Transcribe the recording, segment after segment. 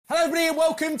Hello everybody and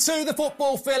welcome to the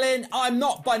Football Fill-In. I'm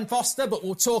not Ben Foster, but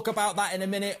we'll talk about that in a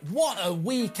minute. What a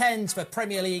weekend for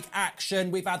Premier League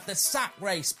action. We've had the sack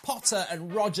race, Potter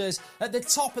and Rodgers at the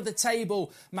top of the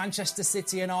table. Manchester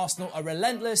City and Arsenal are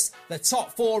relentless. The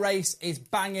top four race is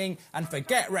banging. And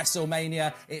forget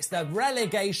WrestleMania, it's the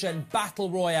relegation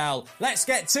battle royale. Let's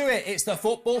get to it. It's the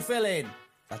Football Fill-In.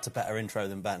 That's a better intro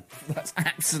than Ben. That's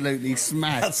absolutely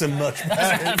smashed. That's a much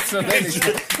better.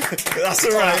 Absolutely. That's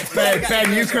all right.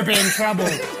 Ben, you could be in trouble.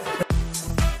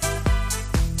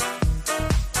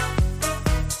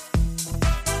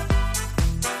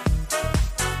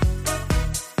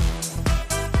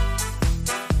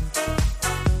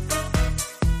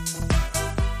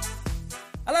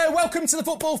 Welcome to the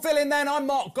Football Fill-In then. I'm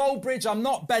Mark Goldbridge. I'm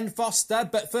not Ben Foster.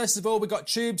 But first of all, we've got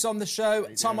Tubes on the show,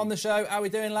 Tom on the show. How are we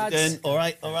doing, lads? Doing all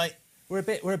right, all right. We're a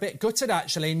bit gutted,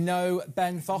 actually. No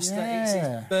Ben Foster. Yeah. It's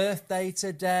his birthday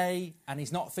today, and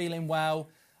he's not feeling well.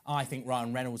 I think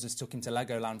Ryan Reynolds has took him to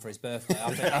Legoland for his birthday.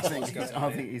 I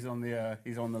think he's on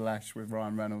the lash with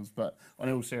Ryan Reynolds. But on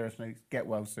all seriousness, get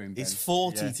well soon, Ben. He's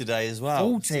 40 today as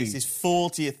well. 40. It's his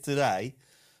 40th today,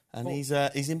 and he's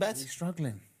in bed. He's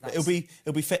struggling. But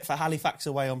he'll be fit for Halifax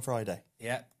away on Friday.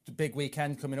 Yeah, the big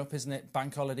weekend coming up, isn't it?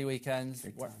 Bank holiday weekend.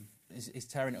 He's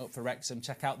tearing it up for Wrexham.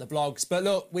 Check out the blogs. But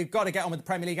look, we've got to get on with the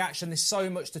Premier League action. There's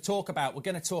so much to talk about. We're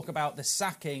going to talk about the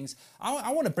sackings.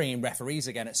 I want to bring in referees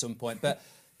again at some point. But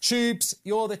Tubes,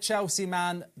 you're the Chelsea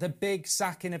man. The big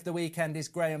sacking of the weekend is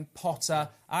Graham Potter.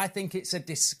 I think it's a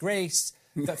disgrace.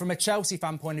 But from a Chelsea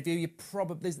fan point of view,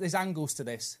 there's angles to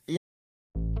this.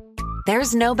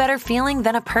 There's no better feeling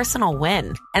than a personal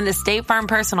win. And the State Farm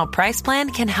Personal Price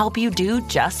Plan can help you do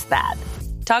just that.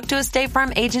 Talk to a State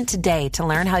Farm agent today to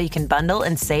learn how you can bundle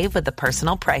and save with the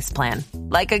Personal Price Plan.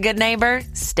 Like a good neighbor,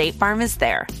 State Farm is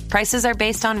there. Prices are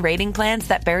based on rating plans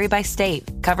that vary by state.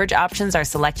 Coverage options are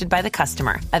selected by the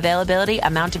customer. Availability,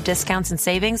 amount of discounts and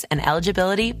savings, and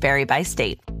eligibility vary by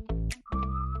state.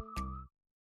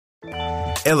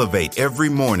 Elevate every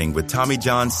morning with Tommy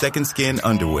John's Second Skin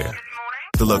underwear.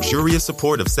 The luxurious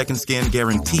support of Second Skin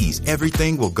guarantees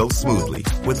everything will go smoothly.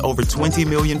 With over 20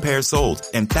 million pairs sold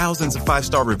and thousands of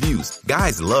 5-star reviews,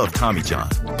 guys love Tommy John.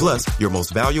 Plus, your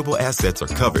most valuable assets are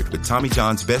covered with Tommy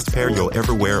John's best pair you'll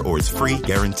ever wear or its free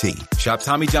guarantee. Shop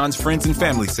Tommy John's Friends and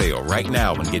Family Sale right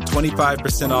now and get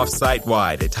 25% off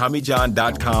site-wide at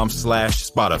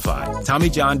TommyJohn.com/Spotify.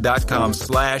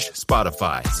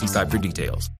 TommyJohn.com/Spotify. See site for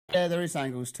details. Yeah, there is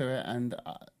angles to it, and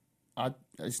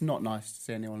it's not nice to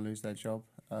see anyone lose their job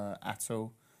at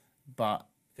all. But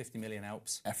 50 million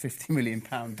helps. A £50 million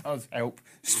does help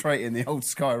straight in the old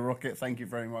skyrocket. Thank you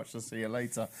very much. I'll see you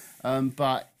later.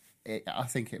 But I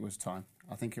think it was time.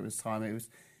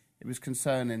 It was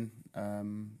concerning.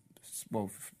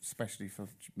 Especially for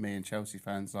me and Chelsea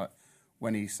fans, like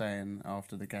when he's saying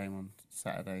after the game on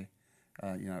Saturday,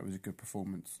 it was a good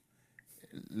performance.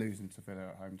 Losing to Villa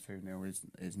at home 2-0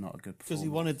 is not a good performance. Because he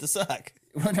wanted the sack.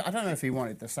 I don't know if he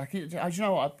wanted the sack. You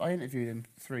know what? I interviewed him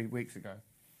 3 weeks ago,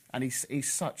 and he's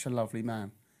such a lovely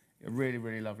man, a really,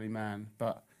 really lovely man.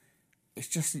 But it's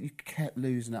just that you kept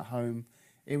losing at home.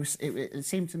 It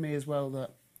seemed to me as well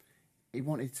that he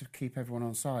wanted to keep everyone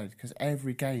on side because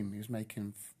every game he was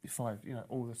making 5.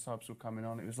 All the subs were coming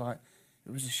on. It was a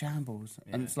shambles,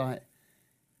 and it's like.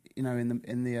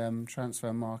 In the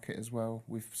transfer market as well,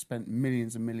 we've spent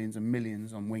millions and millions and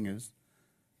millions on wingers.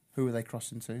 Who are they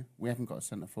crossing to? We haven't got a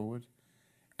centre forward,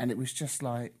 and it was just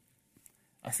like,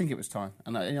 I think it was time.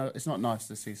 And it's not nice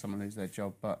to see someone lose their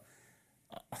job, but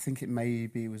I think it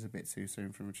maybe was a bit too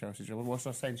soon from a Chelsea job. What was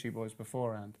I saying to you boys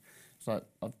beforehand? It's like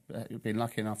I've been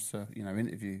lucky enough to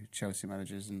interview Chelsea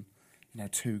managers and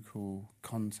Tuchel,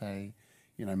 Conte,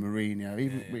 Mourinho,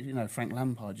 even Frank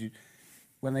Lampard.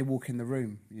 When they walk in the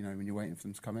room, when you're waiting for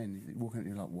them to come in, you walk in and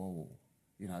you're like, whoa.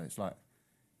 It's like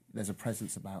there's a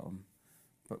presence about them.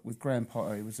 But with Graham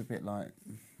Potter, it was a bit like...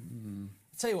 I'll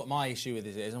tell you what my issue with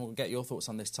it is, and we'll get your thoughts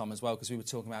on this, Tom, as well, because we were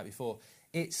talking about it before.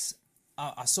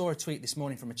 I saw a tweet this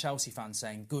morning from a Chelsea fan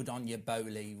saying, good on you,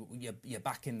 Bowley, you're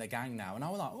back in the gang now. And I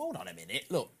was like, hold on a minute.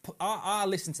 Look, I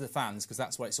listen to the fans, because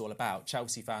that's what it's all about.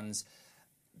 Chelsea fans,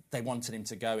 they wanted him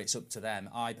to go. It's up to them.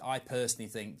 I personally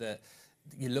think that...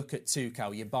 You look at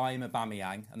Tuchel, you buy him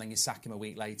Aubameyang and then you sack him a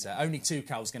week later. Only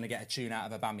Tuchel's going to get a tune out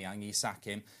of Aubameyang, you sack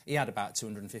him. He had about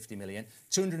 250 million.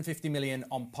 250 million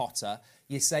on Potter.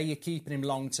 You say you're keeping him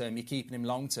long-term,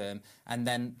 and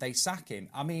then they sack him.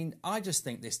 I mean, I just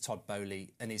think this Todd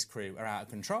Bowley and his crew are out of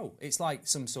control. It's like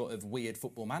some sort of weird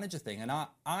football manager thing. And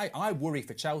I worry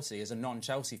for Chelsea as a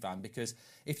non-Chelsea fan, because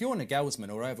if you're Nagelsmann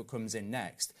or whoever comes in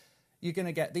next, you're going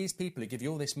to get these people who give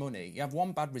you all this money. You have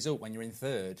one bad result when you're in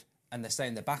third, and they're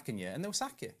saying they're backing you, and they'll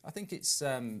sack you. I think it's.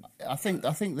 I think the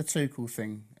Tuchel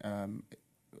thing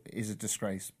is a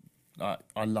disgrace.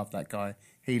 I love that guy.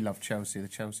 He loved Chelsea. The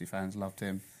Chelsea fans loved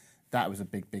him. That was a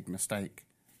big mistake.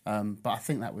 But I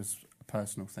think that was a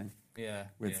personal thing. Yeah.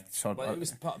 Todd. Well, it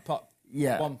was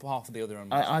one half of the other.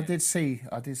 I did see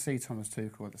Thomas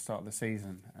Tuchel at the start of the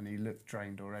season, and he looked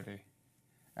drained already.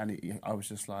 And I was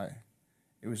just like,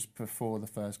 it was before the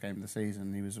first game of the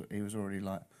season. He was already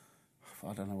like,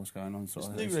 I don't know what's going on. There's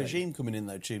a new regime coming in,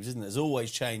 though, Tubes, isn't there? There's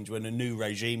always change when a new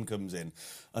regime comes in.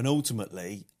 And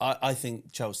ultimately, I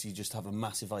think Chelsea just have a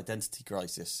massive identity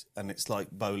crisis. And it's like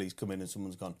Bowley's come in and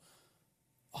someone's gone,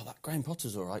 oh, that Graham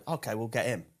Potter's all right. OK, we'll get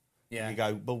him. Yeah. And you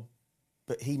go, well,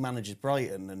 but he manages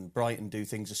Brighton, and Brighton do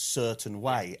things a certain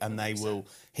way, and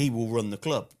he will run the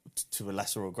club to a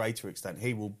lesser or greater extent.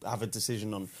 He will have a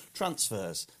decision on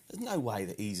transfers. There's no way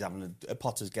that he's having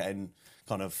Potter's getting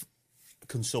kind of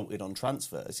consulted on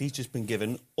transfers. He's just been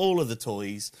given all of the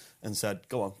toys and said,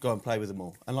 go and play with them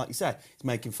all. And like you said, he's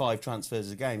making 5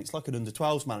 transfers a game. It's like an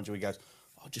under-12s manager. He goes,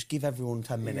 oh, just give everyone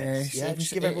 10 minutes.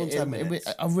 Just give everyone 10 minutes.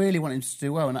 I really want him to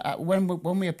do well. And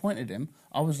when we appointed him,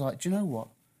 I was like, do you know what?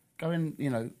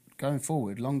 Going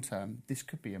forward, long term, this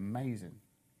could be amazing.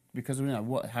 Because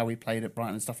how he played at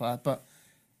Brighton and stuff like that. But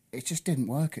it just didn't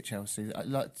work at Chelsea.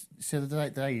 So the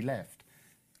day he left,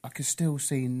 I could still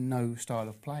see no style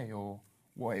of play or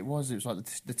what it was. It was like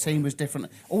the team was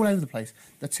different all over the place.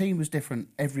 The team was different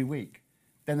every week.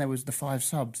 Then there was the 5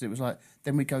 subs. It was like,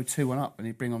 then we go 2-1 up and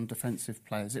he'd bring on defensive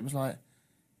players. It was like,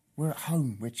 we're at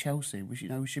home, we're Chelsea. We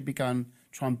should be going,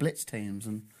 try and blitz teams.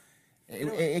 And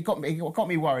it got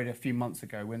me worried a few months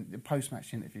ago when the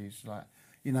post-match interviews, like,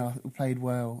 we played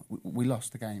well, we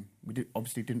lost the game. We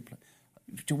obviously didn't play.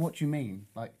 What do you mean?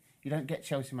 Like, you don't get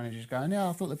Chelsea managers going,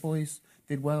 I thought the boys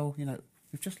did well.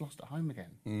 We've just lost at home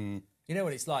again. Mm. You know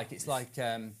what it's like? It's like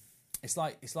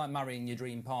marrying your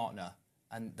dream partner,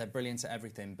 and they're brilliant at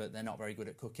everything, but they're not very good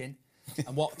at cooking.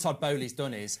 And what Todd Bowley's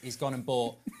done is he's gone and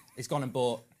bought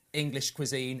English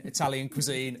cuisine, Italian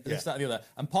cuisine, this, that, and the other.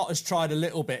 And Potter's tried a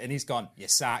little bit, and he's gone, you're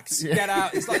sacked. Yeah. Get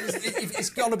out. It's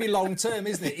got to be long term,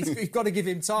 isn't it? You've got to give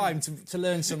him time to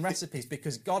learn some recipes,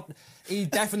 because he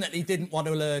definitely didn't want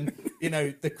to learn,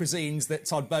 the cuisines that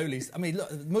Todd Bowley's. I mean,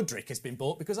 look, Mudryk has been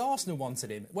bought because Arsenal wanted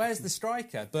him. Where's the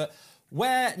striker? But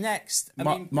where next?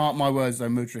 Mark my words, though,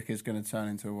 Mudryk is going to turn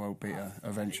into a world beater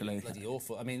eventually. Bloody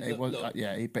awful. I mean,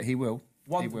 but he will.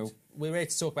 He will. We're here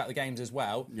to talk about the games as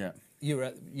well. Yeah.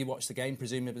 You watched the game,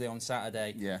 presumably, on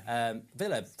Saturday. Yeah.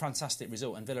 Villa, fantastic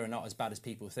result, and Villa are not as bad as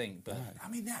people think. But, I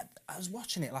mean, I was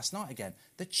watching it last night again.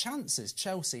 The chances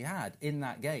Chelsea had in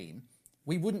that game,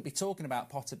 we wouldn't be talking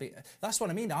about Potter. That's what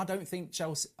I mean. I don't think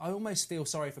Chelsea... I almost feel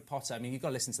sorry for Potter. I mean, you've got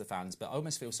to listen to the fans, but I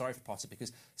almost feel sorry for Potter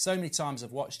because so many times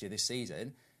I've watched you this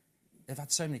season, they've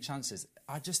had so many chances.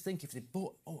 I just think if they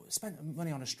spent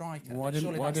money on a striker... Why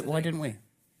didn't we?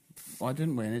 Why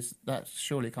didn't we? And that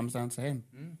surely comes down to him.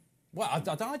 Mm. Well,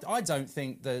 I don't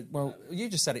think that... Well, you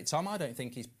just said it, Tom. I don't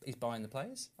think he's buying the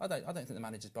players. I don't think the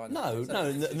manager's buying the players.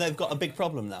 No, they've got a big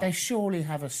problem now. They surely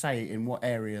have a say in what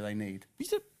area they need.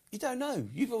 You don't know.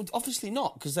 You've obviously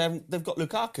not, because they've got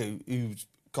Lukaku, who's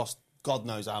cost God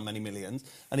knows how many millions,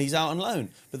 and he's out on loan.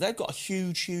 But they've got a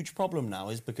huge problem now,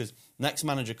 is because next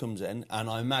manager comes in, and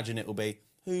I imagine it'll be,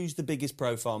 who's the biggest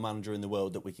profile manager in the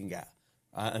world that we can get?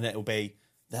 And it'll be,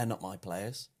 they're not my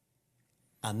players.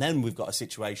 And then we've got a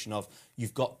situation of,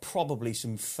 you've got probably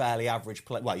some fairly average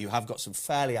you have got some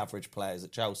fairly average players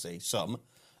at Chelsea, some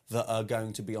that are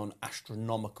going to be on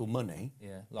astronomical money,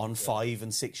 on 5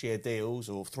 and 6 year deals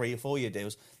or 3 or 4 year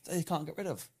deals that they can't get rid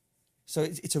of. So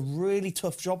it's a really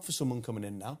tough job for someone coming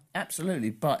in now.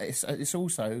 Absolutely, but it's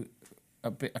also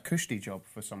a cushy job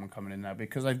for someone coming in now,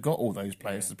 because they've got all those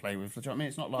players to play with. Do you know what I mean?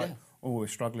 It's not like, we're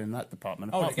struggling in that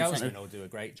department. The Gelsman will do a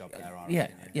great job there,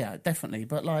 yeah, definitely.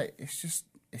 But it's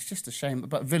just a shame.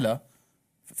 But Villa,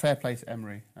 fair play to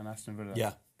Emery and Aston Villa.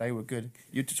 Yeah, they were good.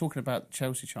 You're talking about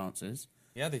Chelsea chances.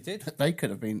 Yeah, they did. They could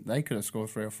have scored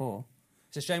 3 or 4.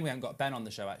 It's a shame we haven't got Ben on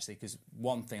the show, actually, because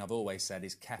one thing I've always said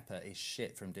is Kepa is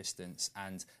shit from distance.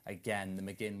 And again, the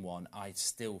McGinn one, I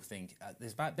still think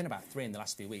there's been about 3 in the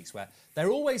last few weeks where they're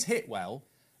always hit well,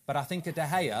 but I think a De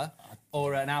Gea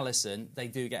or an Alisson, they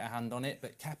do get a hand on it.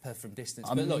 But Kepa from distance...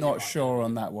 I'm not sure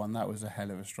on that one. That was a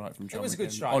hell of a strike from John. It was a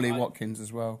good strike. Ollie Watkins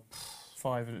as well.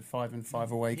 5 and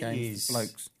 5 away games for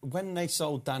blokes. When they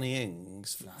sold Danny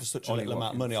Ings for such a little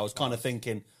amount of money, I was kind of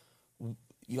thinking,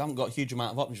 you haven't got a huge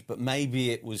amount of options, but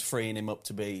maybe it was freeing him up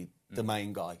to be the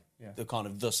main guy, the kind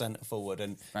of the centre forward,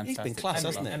 and he's been Fantastic. class,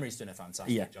 hasn't he? Emery's doing a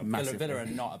fantastic job. Villa are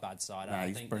not a bad side. No, I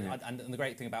he's think, brilliant. and the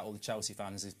great thing about all the Chelsea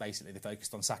fans is basically they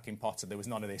focused on sacking Potter. There was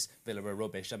none of this Villa are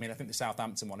rubbish. I mean, I think the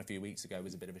Southampton one a few weeks ago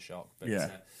was a bit of a shock. But,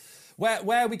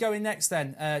 where are we going next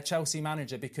then, Chelsea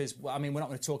manager? Because, I mean, we're not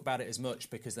going to talk about it as much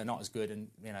because they're not as good and,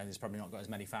 you know, there's probably not got as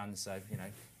many fans, so, you know,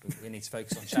 we need to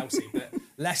focus on Chelsea. But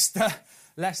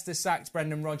Leicester sacked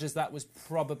Brendan Rodgers. That was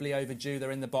probably overdue. They're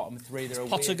in the bottom three. They're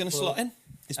Potter going to slot in?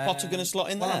 Is Potter going to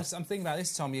slot in there? I'm thinking about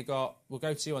this, Tom. We'll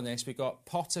go to you on this. We've got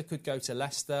Potter could go to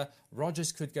Leicester,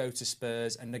 Rodgers could go to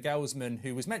Spurs, and Nagelsmann,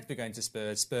 who was meant to be going to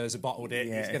Spurs have bottled it.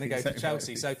 He's going to go to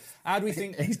Chelsea. So how do we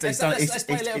think? He's Let's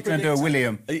play a little going to do a predictor.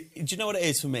 William. Do you know what it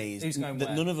is for me? Is Who's going that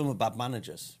where? none of them are bad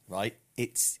managers, right?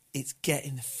 It's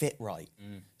getting the fit right.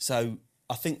 So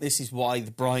I think this is why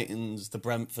the Brightons, the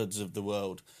Brentfords of the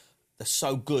world, they're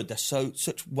so good. They're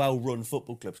such well-run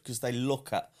football clubs because they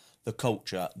look at the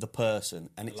culture, the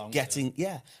person, and it's getting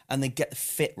and they get the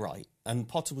fit right. And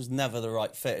Potter was never the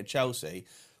right fit at Chelsea.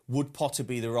 Would Potter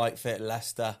be the right fit at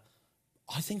Leicester?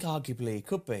 I think arguably he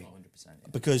could be.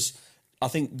 100%. Because I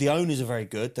think the owners are very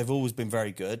good. They've always been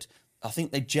very good. I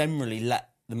think they generally let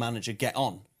the manager get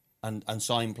on and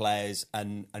sign players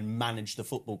and manage the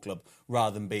football club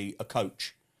rather than be a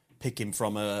coach picking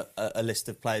from a list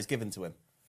of players given to him.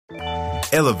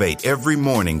 Elevate every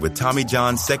morning with Tommy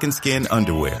John's Second Skin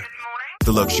underwear.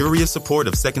 The luxurious support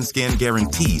of Second Skin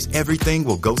guarantees everything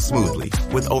will go smoothly.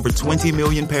 With over 20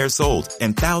 million pairs sold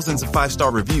and thousands of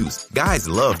 5-star reviews, guys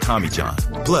love Tommy John.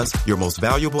 Plus, your most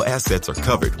valuable assets are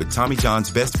covered with Tommy John's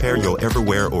best pair you'll ever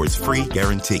wear or its free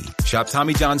guarantee. Shop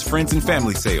Tommy John's Friends and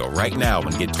Family Sale right now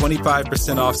and get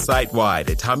 25% off site-wide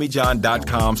at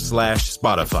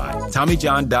TommyJohn.com/Spotify.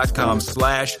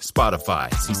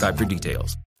 TommyJohn.com/Spotify. See site for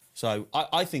details. So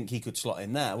I think he could slot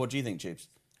in there. What do you think, Tubes?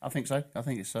 I think so. I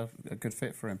think it's a good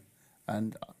fit for him,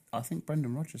 and I think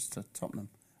Brendan Rodgers to Tottenham.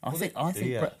 I think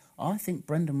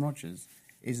Brendan Rodgers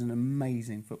is an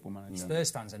amazing football manager. Spurs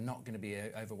fans are not going to be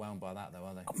overwhelmed by that, though,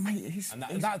 are they? Oh, mate, is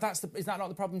that not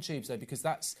the problem, Tubes, though? Because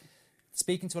that's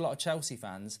speaking to a lot of Chelsea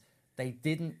fans. They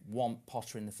didn't want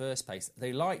Potter in the first place.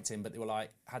 They liked him, but they were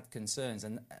had concerns,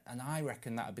 and I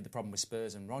reckon that would be the problem with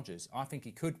Spurs and Rodgers. I think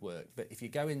he could work, but if you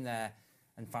go in there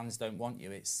and fans don't want you,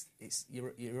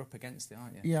 you're up against it,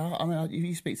 aren't you? Yeah, I mean, if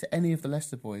you speak to any of the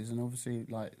Leicester boys, and obviously,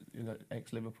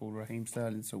 ex-Liverpool Raheem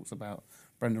Sterling talks about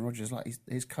Brendan Rodgers,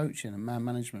 his coaching and man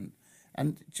management,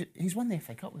 and he's won the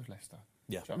FA Cup with Leicester.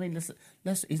 Yeah, Do you know what I mean,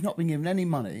 Leicester, he's not been given any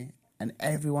money, and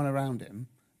everyone around him,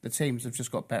 the teams have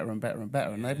just got better and better and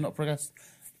better, and they've not progressed.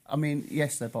 I mean,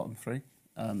 yes, they're bottom three.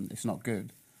 It's not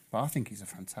good. But I think he's a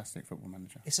fantastic football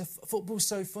manager. Football's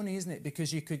so funny, isn't it?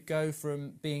 Because you could go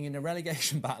from being in a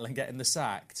relegation battle and getting the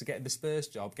sack to getting the Spurs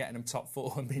job, getting them top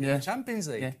four and being in the Champions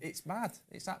League. Yeah. It's mad.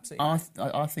 It's absolutely mad.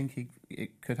 I think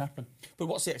it could happen. But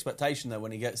what's the expectation, though,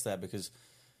 when he gets there? Because,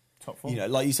 top four.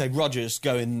 Like you say, Rodgers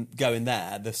going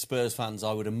there, the Spurs fans,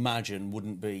 I would imagine,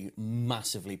 wouldn't be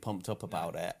massively pumped up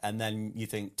about it. And then you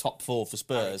think top four for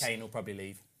Spurs. Harry Kane will probably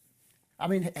leave. I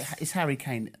mean, it's Harry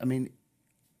Kane. I mean,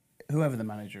 whoever the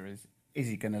manager is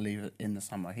he going to leave it in the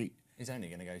summer? He's only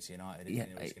going to go to United.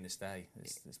 He's going to stay.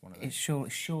 It's one of those.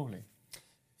 Surely.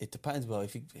 It depends. Well,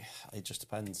 it just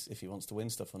depends if he wants to win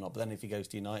stuff or not. But then if he goes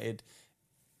to United,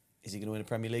 is he going to win a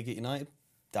Premier League at United?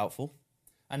 Doubtful.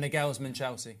 And Nagelsmann,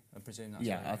 Chelsea, I presume that's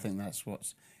I think that's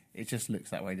what's... It just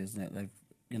looks that way, doesn't it?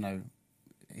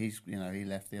 He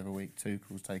left the other week.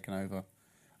 Tuchel's taken over.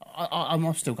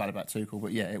 I'm still glad about Tuchel,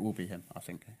 but it will be him, I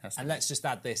think. And let's just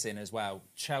add this in as well.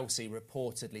 Chelsea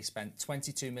reportedly spent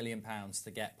 £22 million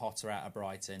to get Potter out of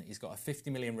Brighton. He's got a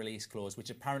 $50 million release clause,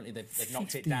 which apparently they've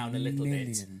knocked it down a little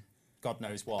bit. God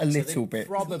knows what. A little bit.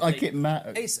 I get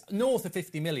mad. It's north of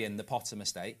 50 million, the Potter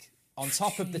mistake, on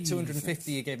top of the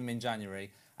 250 you gave him in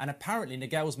January. And apparently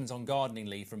Nagelsmann's on gardening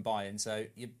leave from Bayern, so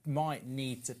you might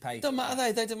need to pay. Don't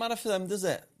matter. They don't matter for them, does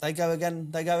it? They go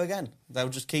again. They'll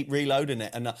just keep reloading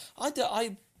it. And I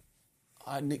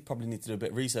probably need to do a bit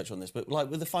of research on this, but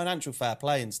with the financial fair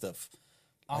play and stuff,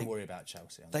 I worry about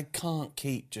Chelsea. They can't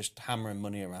keep just hammering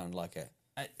money around like it.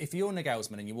 If you're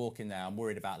Nagelsmann and you walk in there, I'm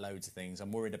worried about loads of things.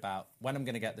 I'm worried about when I'm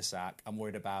going to get the sack. I'm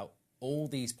worried about all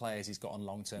these players he's got on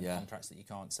long-term contracts that you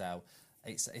can't sell.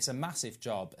 It's a massive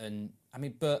job, and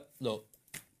but look,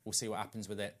 we'll see what happens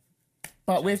with it.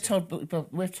 But with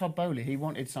Todd Bowley, he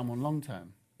wanted someone long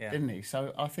term, didn't he?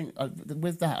 So I think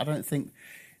with that, I don't think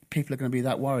people are going to be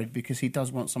that worried because he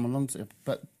does want someone long term.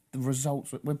 But the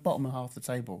results, we're bottom of half the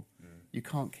table. You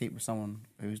can't keep with someone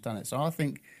who's done it. So I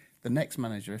think the next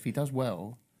manager, if he does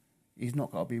well, he's not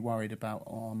got to be worried about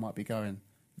I might be going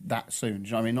that soon. Do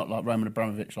you know what I mean? Not like Roman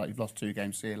Abramovich, like you've lost 2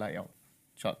 games, see you later.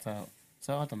 chucked out.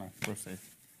 So I don't know. We'll see.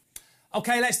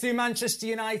 OK, let's do Manchester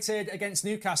United against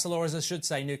Newcastle, or as I should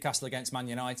say, Newcastle against Man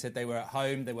United. They were at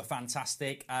home. They were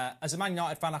fantastic. As a Man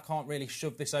United fan, I can't really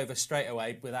shove this over straight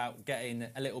away without getting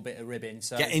a little bit of ribbing.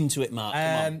 So Get into it, Mark.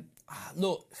 Come on.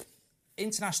 Look,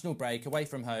 international break, away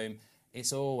from home,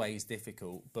 it's always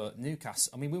difficult. But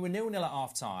Newcastle, I mean, we were 0-0 at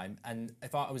half-time, and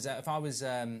if I was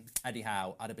Eddie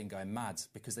Howe, I'd have been going mad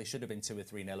because they should have been 2 or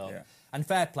 3-0 up. Yeah. And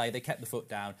fair play, they kept the foot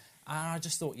down. And I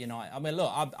just thought United... I mean, look,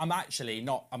 I'm actually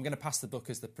not... I'm going to pass the book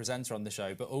as the presenter on the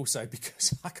show, but also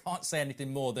because I can't say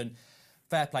anything more than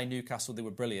fair play Newcastle, they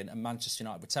were brilliant, and Manchester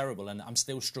United were terrible. And I'm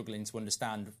still struggling to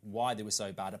understand why they were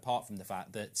so bad, apart from the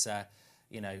fact that...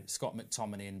 Scott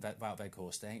McTominay and Wout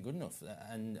Weghorst, they ain't good enough.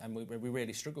 And we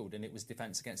really struggled, and it was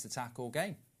defence against attack all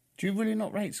game. Do you really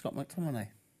not rate Scott McTominay?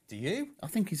 Do you? I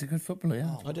think he's a good footballer,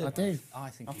 yeah. I do. I do. I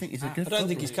think he's a good I footballer. don't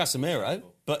think he's Casemiro,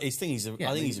 but I think he's a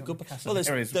good player. Well,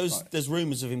 there's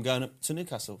rumours of him going up to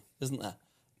Newcastle, isn't there?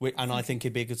 And I think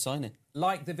he'd be a good signing.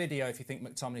 Like the video, if you think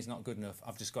McTominay's not good enough,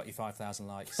 I've just got you 5,000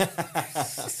 likes.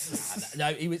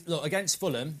 No, he was against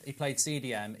Fulham. He played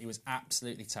CDM. He was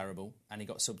absolutely terrible, and he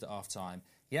got subbed at half time.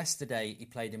 Yesterday, he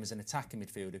played him as an attacking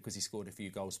midfielder because he scored a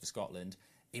few goals for Scotland.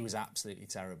 He was absolutely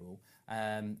terrible.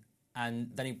 And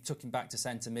then he took him back to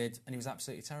centre mid, and he was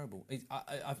absolutely terrible.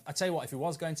 I tell you what, if he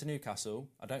was going to Newcastle,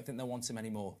 I don't think they'll want him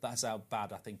anymore. That's how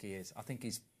bad I think he is. I think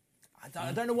he's...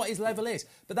 I don't know what his level is.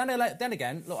 But then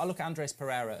again, look, I look at Andres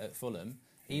Pereira at Fulham.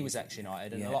 He was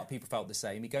ex-United, and a lot of people felt the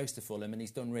same. He goes to Fulham, and he's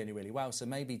done really, really well. So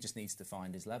maybe he just needs to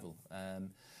find his level.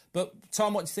 But,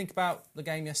 Tom, what do you think about the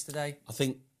game yesterday? I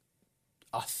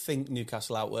think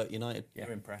Newcastle outworked United. Yeah.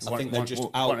 You're impressed. I think they just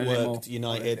outworked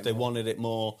United. They wanted it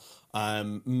more.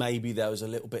 Maybe there was a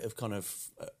little bit of kind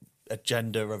of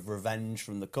agenda of revenge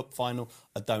from the cup final.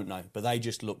 I don't know. But they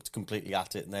just looked completely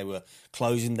at it, and they were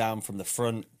closing down from the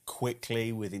front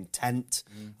quickly with intent.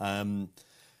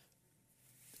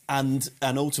 And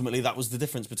ultimately that was the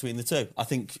difference between the two. I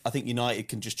think United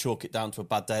can just chalk it down to a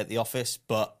bad day at the office,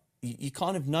 but you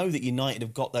kind of know that United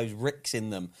have got those ricks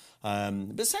in them.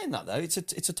 But saying that, though, it's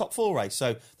a top four race.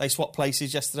 So they swapped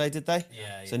places yesterday, did they?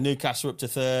 Yeah. So Newcastle up to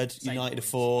third, Same United points. a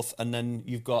fourth, and then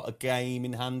you've got a game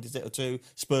in hand, is it, or two?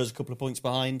 Spurs a couple of points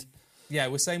behind. Yeah,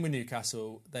 we're saying with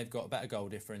Newcastle, they've got a better goal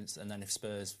difference, and then if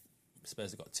Spurs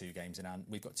have got 2 games in hand,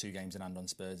 we've got 2 games in hand on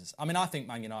Spurs. I mean, I think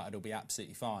Man United will be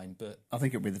absolutely fine, but... I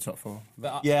think it'll be the top 4.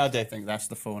 But I do. I think that's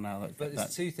the 4 now. But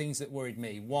there's 2 things that worried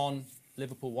me. One,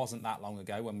 Liverpool wasn't that long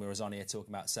ago when we were on here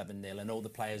talking about 7-0 and all the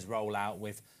players roll out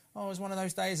with, it was one of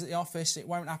those days at the office, it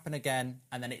won't happen again,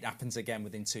 and then it happens again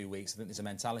within 2 weeks. I think there's a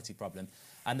mentality problem.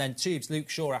 And then Tubes, Luke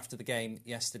Shaw after the game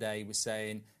yesterday was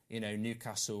saying,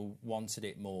 Newcastle wanted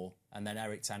it more, and then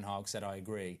Eric Ten Hag said, I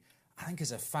agree. I think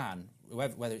as a fan,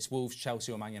 whether it's Wolves,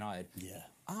 Chelsea or Man United,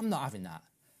 I'm not having that.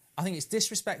 I think it's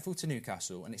disrespectful to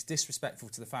Newcastle and it's disrespectful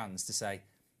to the fans to say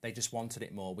they just wanted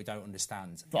it more, we don't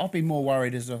understand. But I'd be more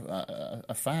worried as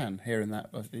a fan hearing that,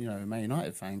 a Man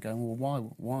United fan going,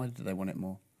 well, why do they want it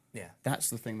more? Yeah. That's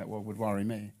the thing that would worry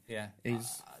me. Yeah.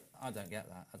 I don't get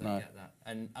that. I don't get that.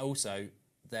 And also,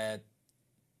 as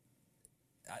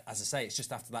I say, it's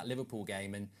just after that Liverpool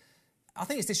game, and I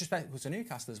think it's disrespectful to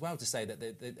Newcastle as well to say that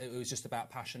it was just about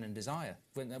passion and desire.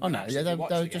 They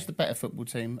were just a better football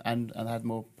team and had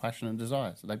more passion and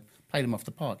desire. So they played them off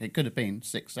the park. It could have been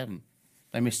 6-7.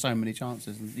 They missed so many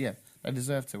chances, and they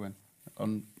deserved to win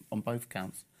on both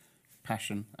counts,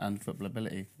 passion and football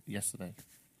ability yesterday.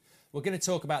 We're going to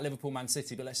talk about Liverpool, Man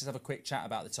City, but let's just have a quick chat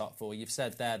about the top 4. You've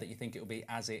said there that you think it will be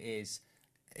as it is.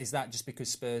 Is that just because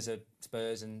Spurs are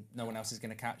Spurs and no one else is going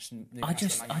to catch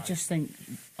Newcastle?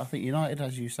 I think United,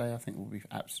 as you say, I think will be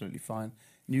absolutely fine.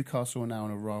 Newcastle are now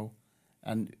on a roll,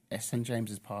 and St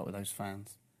James's Park with those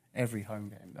fans every home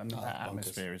game. I mean, that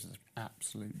atmosphere is an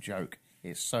absolute joke.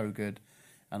 It's so good,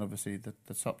 and obviously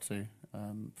the top 2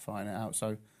 fighting it out.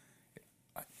 So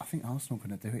I think Arsenal are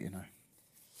going to do it. I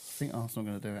think Arsenal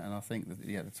are going to do it, and I think that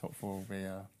the top 4 will be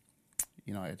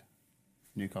United.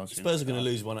 Newcastle. Spurs are going to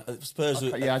lose one. Spurs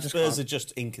are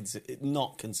just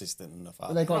not consistent enough.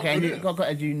 Well, they've got to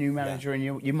get a new manager, and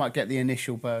you might get the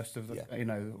initial burst of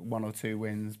 1 or 2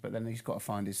 wins, but then he's got to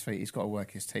find his feet. He's got to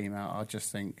work his team out. I just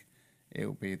think it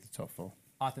will be the top 4.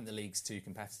 I think the league's too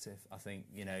competitive. I think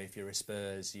if you're a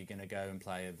Spurs, you're going to go and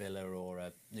play a Villa or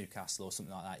a Newcastle or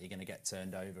something like that. You're going to get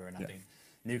turned over, and I think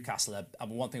Newcastle,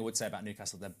 one thing I would say about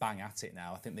Newcastle, they're bang at it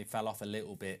now. I think they fell off a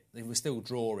little bit. They were still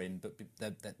drawing, but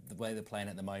the way they're playing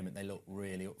at the moment, they look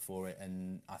really up for it,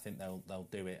 and I think they'll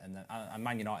do it. And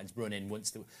Man United's running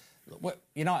once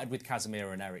United with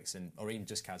Casemiro and Eriksen, or even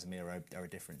just Casemiro, are a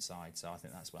different side. So I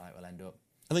think that's where it will end up.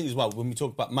 I think as well, when we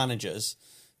talk about managers,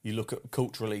 you look at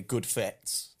culturally good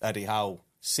fits, Eddie Howe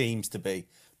seems to be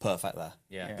perfect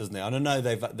there, doesn't he? And I know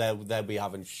they'll be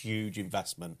having huge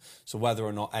investment. So whether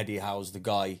or not Eddie Howe's the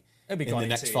guy in the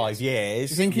next 5 years...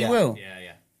 Do you think he will?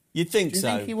 Yeah. You'd think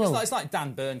so. Think he will? It's like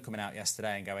Dan Burn coming out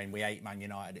yesterday and going, we hate Man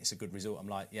United, it's a good result. I'm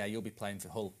like, yeah, you'll be playing for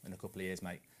Hull in a couple of years,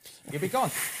 mate. You'll be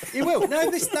gone. You will. No,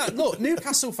 look,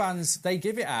 Newcastle fans, they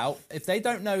give it out. If they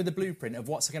don't know the blueprint of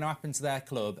what's going to happen to their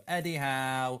club, Eddie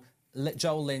Howe,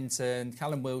 Joel Linton,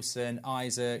 Callum Wilson,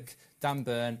 Isaac, Dan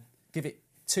Burn, give it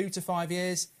 2 to 5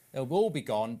 years, they'll all be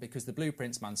gone because the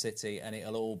blueprint's Man City and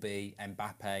it'll all be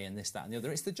Mbappe and this, that and the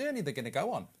other. It's the journey they're going to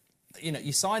go on. You know,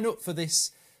 you sign up for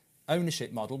this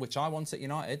ownership model, which I want at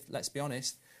United, let's be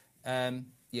honest,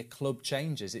 your club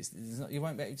changes. You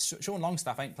won't be, Sean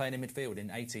Longstaff ain't playing in midfield in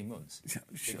 18 months.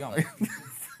 Be gone.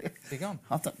 Be gone.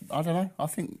 I don't know. I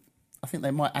think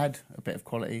they might add a bit of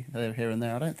quality here and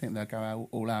there. I don't think they'll go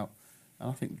all out. And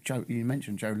I think you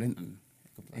mentioned Joe Linton.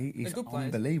 He's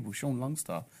unbelievable. Sean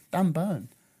Longstaff, Dan Burn.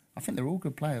 I think they're all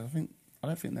good players. I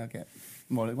don't think they'll get.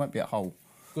 Well, it won't be at Hull.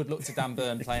 Good luck to Dan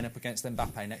Burn playing up against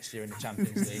Mbappe next year in the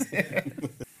Champions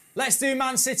League. Let's do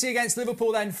Man City against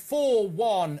Liverpool then.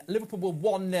 4-1. Liverpool were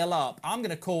 1-0 up. I'm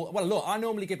going to call... Well, look, I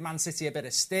normally give Man City a bit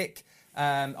of stick.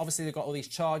 Obviously, they've got all these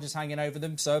charges hanging over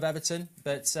them, so have Everton.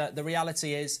 But the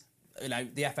reality is, you know,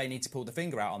 the FA need to pull the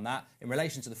finger out on that. In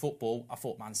relation to the football, I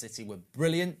thought Man City were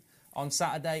brilliant on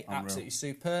Saturday. Unreal. Absolutely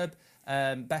superb.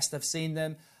 Best I've seen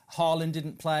them. Haaland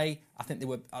didn't play. I think they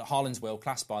were... Haaland's world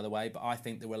class, by the way, but I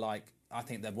think they were like... I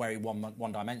think they're very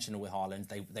one-dimensional with Haaland.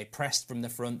 They pressed from the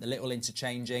front, the little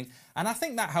interchanging. And I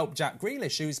think that helped Jack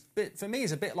Grealish, who's, for me,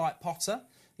 is a bit like Potter.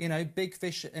 You know, big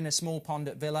fish in a small pond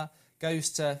at Villa, goes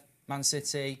to Man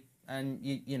City, and,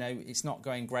 you know, it's not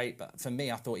going great. But for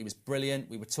me, I thought he was brilliant.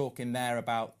 We were talking there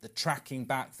about the tracking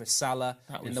back for Salah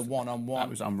in the one-on-one. That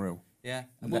was unreal. Yeah.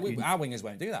 Well, our wingers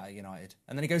won't do that at United.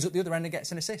 And then he goes up the other end and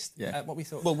gets an assist. Yeah. What we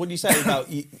thought. Well, when you say about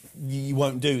you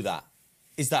won't do that,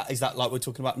 is that like we're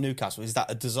talking about Newcastle? Is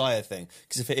that a desire thing?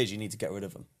 Because if it is, you need to get rid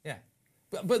of them. Yeah.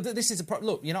 But this is a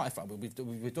problem. Look, United,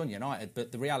 we've done United,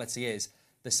 but the reality is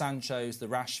the Sanchos, the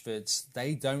Rashfords,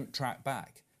 they don't track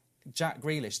back. Jack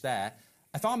Grealish there.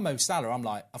 If I'm Mo Salah, I'm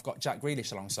like, I've got Jack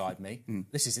Grealish alongside me.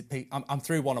 This is it. I'm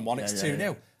through one-on-one. It's 2-0.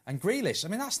 Yeah. And Grealish, I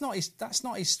mean, that's not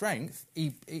his strength.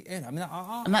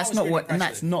 That's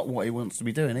not what he wants to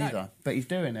be doing either. But he's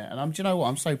doing it. And do you know what?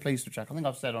 I'm so pleased with Jack. I think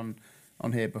I've said on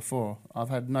here before, I've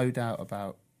had no doubt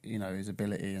about, you know, his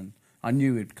ability, and I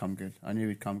knew he'd come good. I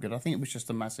think it was just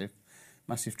a massive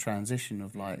transition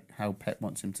of like how Pep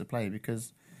wants him to play,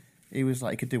 because he was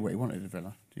like, he could do what he wanted at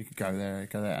Villa. He could go there,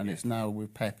 and it's now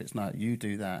with Pep, it's like, you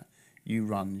do that, you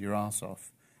run your arse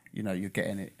off, you know, you're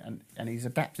getting it, and he's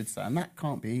adapted to that, and that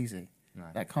can't be easy. No.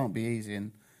 That can't be easy,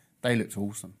 and they looked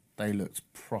awesome. They looked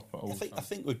proper awesome. I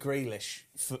think with Grealish,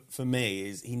 for me,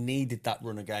 is he needed that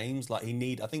run of games. Like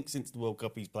I think since the World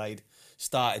Cup he's played,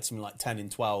 started something like 10 in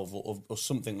 12 or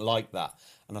something like that.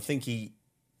 And I think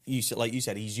like you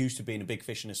said, he's used to being a big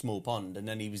fish in a small pond, and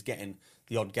then he was getting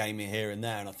the odd game here and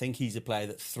there. And I think he's a player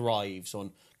that thrives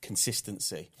on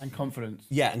consistency. And confidence.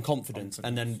 Yeah, and confidence.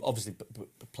 And then obviously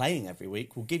playing every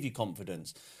week will give you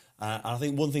confidence. And I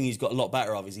think one thing he's got a lot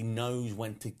better of is he knows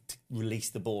when to release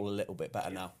the ball a little bit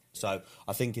better now. So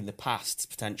I think in the past,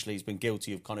 potentially, he's been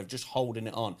guilty of kind of just holding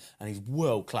it on, and he's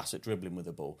world-class at dribbling with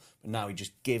the ball. But now he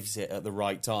just gives it at the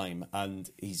right time, and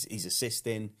he's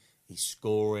assisting, he's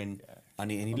scoring,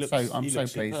 and he looks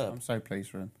superb. I'm so pleased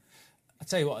for him. I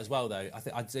tell you what, as well though,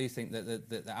 I do think that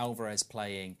the Alvarez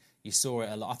playing, you saw it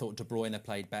a lot. I thought De Bruyne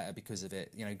played better because of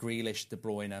it. You know, Grealish, De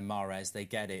Bruyne, Mahrez, they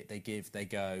get it, they give, they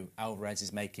go. Alvarez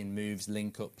is making moves,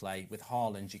 link-up play. With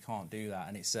Haaland, you can't do that,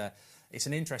 and it's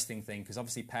an interesting thing because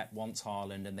obviously Pep wants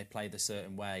Haaland and they play the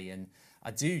certain way, and I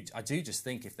do just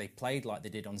think if they played like they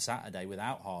did on Saturday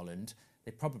without Haaland,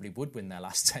 they probably would win their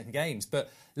last 10 games.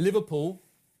 But Liverpool,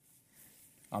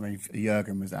 I mean,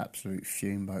 Jurgen was absolute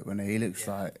fume boat when he looks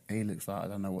like I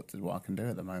don't know what I can do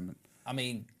at the moment. I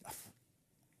mean,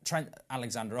 Trent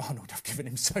Alexander-Arnold, I've given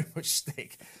him so much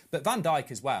stick. But Van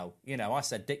Dijk as well. You know, I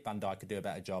said Dick Van Dijk could do a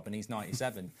better job, and he's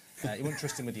 97. You wouldn't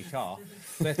trust him with your car.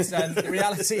 But the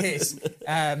reality is,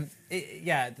 they're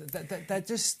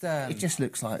just... it just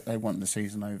looks like they want the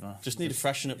season over. Just need a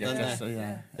freshen up, don't they?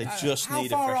 Yeah. They just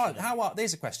need a freshen up.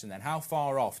 There's a question then. How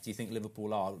far off do you think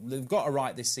Liverpool are? They've got to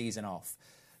write this season off.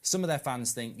 Some of their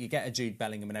fans think you get a Jude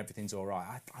Bellingham and everything's all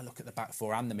right. I look at the back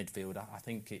four and the midfield. I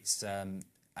think it's...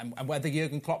 And whether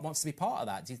Jurgen Klopp wants to be part of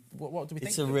that, what do we think?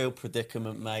 It's a real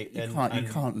predicament, mate. You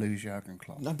can't lose Jurgen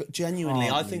Klopp. No, but genuinely,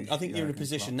 I think you're in a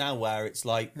position now where it's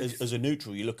like, as a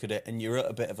neutral, you look at it and you're at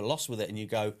a bit of a loss with it, and you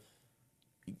go,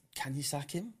 can you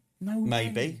sack him? No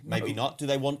way. Maybe not. Do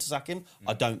they want to sack him?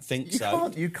 I don't think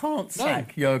so. You can't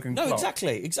sack Jurgen Klopp. No,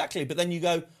 exactly. But then you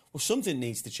go, well, something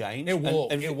needs to change. He'll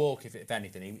walk if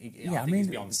anything. I think he's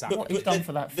beyond sack. What he's done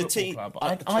for that football team, club.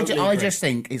 totally I agree. just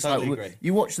think it's Totally like agree.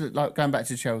 you watch going back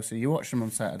to Chelsea. You watch them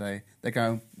on Saturday. They're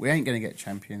going, we ain't going to get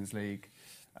Champions League,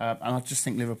 and I just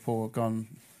think Liverpool have gone.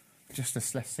 Just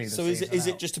let's see the So season is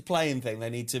out. it just a playing thing? They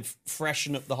need to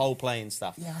freshen up the whole playing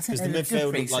staff. Yeah, I think the they're a good midfield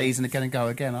pre-season are going to go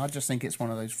again. I just think it's one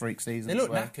of those freak seasons. They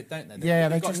look where- knackered, don't they? Yeah,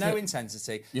 They've they got just no look-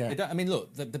 intensity. Yeah. They don't, I mean,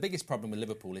 look, the biggest problem with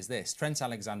Liverpool is this. Trent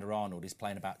Alexander-Arnold is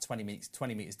playing about 20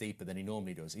 metres deeper than he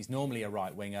normally does. He's normally a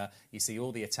right winger. You see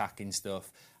all the attacking stuff,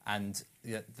 and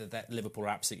Liverpool are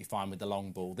absolutely fine with the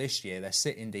long ball. This year, they're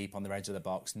sitting deep on the edge of the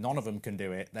box. None of them can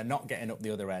do it. They're not getting up the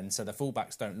other end, so the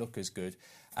fullbacks don't look as good.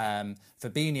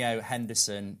 Fabinho,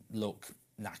 Henderson look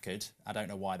knackered. I don't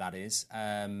know why that is.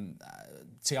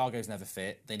 Thiago's never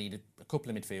fit. They need a couple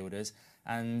of midfielders,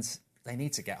 and they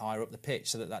need to get higher up the pitch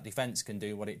so that defence can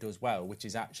do what it does well, which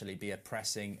is actually be a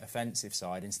pressing offensive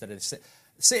side instead of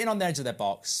sitting on the edge of their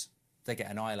box. They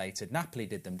get annihilated. Napoli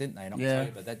did them, didn't they, in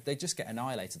October? Yeah. They just get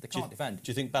annihilated. They can't defend.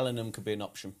 Do you think Bellingham could be an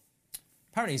option?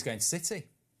 Apparently he's going to City.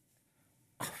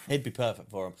 He'd be perfect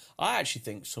for him. I actually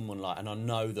think someone like, and I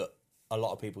know that a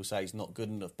lot of people say he's not good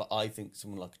enough, but I think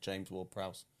someone like James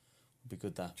Ward-Prowse would be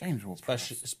good there. James Ward-Prowse.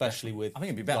 Especially with I think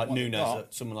it'd be better like what they've Nunes,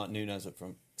 got. someone like Nunes up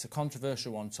front. It's a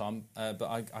controversial one, Tom, but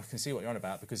I can see what you're on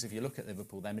about, because if you look at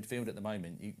Liverpool, their midfield at the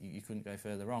moment, you couldn't go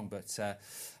further wrong. But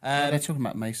They're talking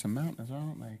about Mason Mount as well,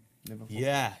 aren't they? Liverpool.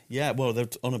 Yeah. Well, they're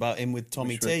on about him with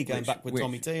Tommy Which T, would- going which- back with which-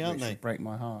 Tommy T, aren't which they? would break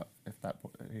my heart if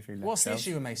he left. what's the Chelsea.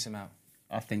 issue with Mason Mount?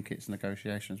 I think it's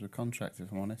negotiations with contracts,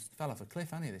 if I'm honest. Fell off a cliff,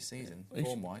 hasn't he, this season, He's-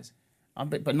 form-wise?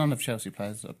 But none of Chelsea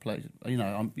players have played.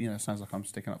 It sounds like I'm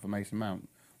sticking up for Mason Mount.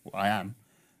 Well, I am,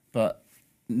 but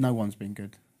no one's been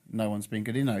good. No one's been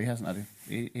good. He hasn't had.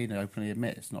 He openly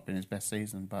admit it's not been his best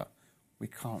season, but we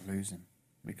can't lose him.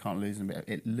 We can't lose him.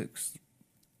 It looks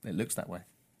that way.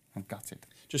 I'm gutted.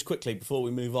 Just quickly, before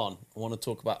we move on, I want to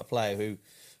talk about a player who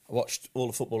I watched all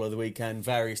the football of the weekend,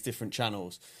 various different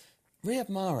channels. Riyad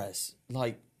Mahrez,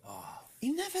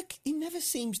 he never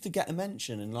seems to get a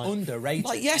mention. And Underrated.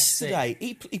 Like yesterday,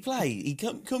 he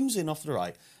comes in off the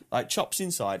right, chops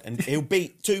inside, and he'll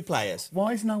beat two players.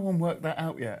 Why has no one worked that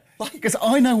out yet? Because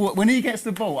I know when he gets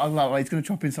the ball, I'm like, well, he's going to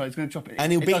chop inside, he's going to chop it.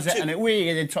 And he'll beat does it, two.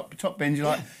 and then top binge, you're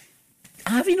like,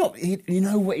 have you not? You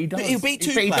know what he does. But he'll beat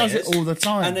two But he players. does it all the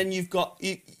time. And then you've got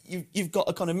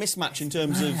a kind of mismatch in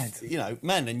terms mad. of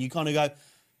men, and you kind of go,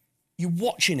 you're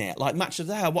watching it like Match of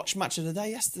the Day. I watched Match of the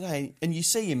Day yesterday, and you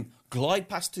see him glide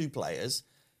past two players,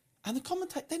 and the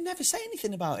commentator, they never say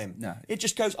anything about him. No. It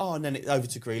just goes, and then it's over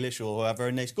to Grealish or whoever,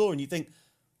 and they score, and you think,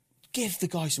 give the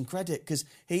guy some credit, because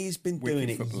he's been doing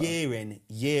it footballer. year in,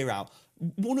 year out.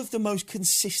 One of the most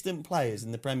consistent players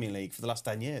in the Premier League for the last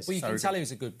 10 years. Well, you can tell he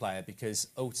was a good player because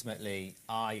ultimately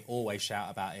I always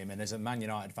shout about him. And as a Man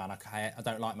United fan, I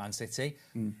don't like Man City,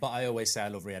 but I always say I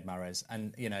love Riyad Mahrez.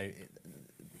 And,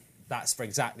 that's for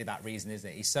exactly that reason, isn't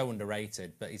it? He's so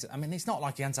underrated. But it's not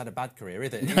like he hasn't had a bad career,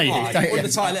 is it? No, He won the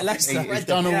title at Leicester. He's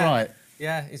done all right.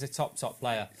 Yeah, he's a top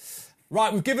player.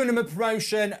 Right, we've given him a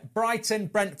promotion. Brighton,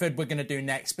 Brentford we're going to do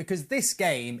next, because this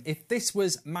game, if this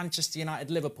was Manchester United,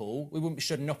 Liverpool, we wouldn't be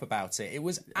shutting up about it. It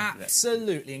was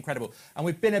absolutely incredible. And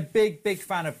we've been a big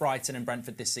fan of Brighton and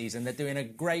Brentford this season. They're doing a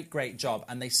great job,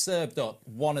 and they served up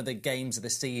one of the games of the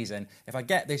season. If I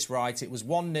get this right, it was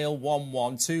 1-0, 1-1,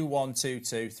 2-1,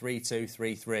 2-2,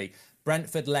 3-2, 3-3.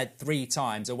 Brentford led 3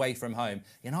 times away from home.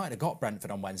 United have got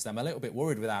Brentford on Wednesday. I'm a little bit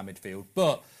worried with our midfield.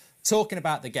 But talking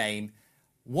about the game,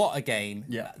 what a game.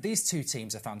 Yeah. These two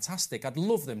teams are fantastic. I'd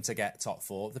love them to get top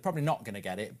 4. They're probably not going to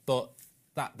get it, but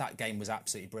that game was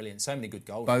absolutely brilliant. So many good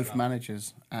goals. Both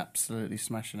managers absolutely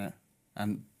smashing it.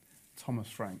 And Thomas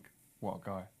Frank, what a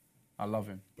guy. I love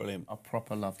him. Brilliant. I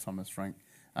proper love Thomas Frank.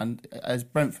 And as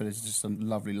Brentford is just a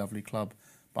lovely club.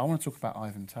 But I want to talk about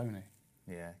Ivan Toney.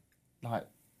 Yeah.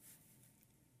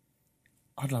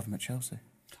 I'd love him at Chelsea.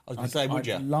 I was going to say, would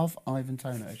you? I'd love Ivan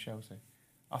Toney at Chelsea.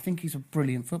 I think he's a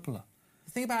brilliant footballer.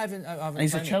 The thing about Ivan And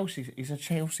he's Toney, a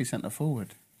Chelsea centre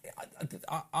forward.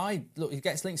 I look, he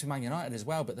gets linked with Man United as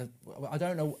well, but I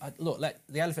don't know. Look,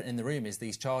 the elephant in the room is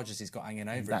these charges he's got hanging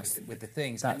over him with the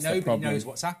things. That's Nobody the problem. knows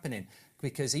what's happening,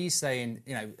 because he's saying,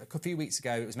 a few weeks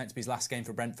ago it was meant to be his last game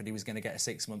for Brentford. He was going to get a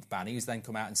 6-month ban. He's then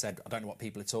come out and said, I don't know what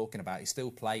people are talking about. He's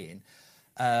still playing.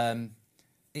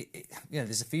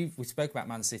 there's a few. We spoke about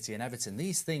Man City and Everton.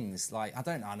 These things, like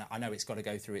I know it's got to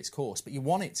go through its course, but you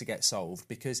want it to get solved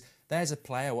because there's a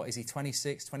player. What is he?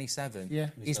 26, 27. Yeah,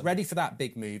 he's ready for that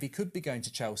big move. He could be going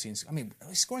to Chelsea. And, I mean,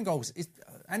 he's scoring goals.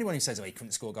 Anyone who says he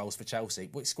couldn't score goals for Chelsea,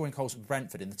 well, he's scoring goals for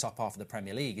Brentford in the top half of the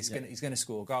Premier League. He's going to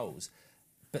score goals,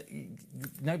 but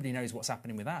nobody knows what's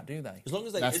happening with that, do they? As long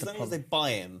as they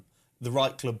buy him. The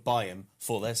right club buy him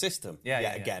for their system.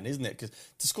 Again, isn't it? Because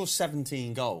to score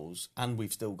 17 goals, and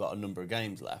we've still got a number of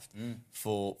games left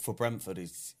for Brentford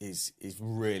is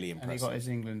really impressive. And he got his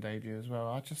England debut as well.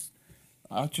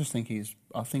 I just think he's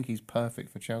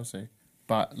perfect for Chelsea.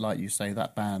 But like you say,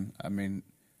 that ban. I mean,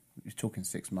 you're talking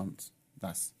 6 months.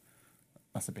 That's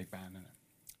a big ban, isn't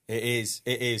it?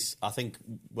 It is. I think.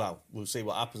 Well, we'll see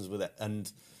what happens with it.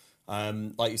 And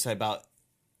like you say about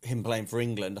him playing for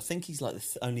England, I think he's like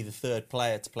only the third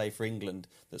player to play for England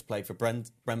that's played for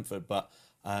Brentford. But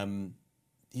the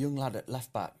young lad at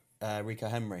left back, Rico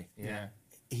Henry,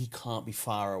 he can't be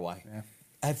far away. Yeah.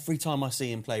 Every time I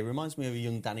see him play, reminds me of a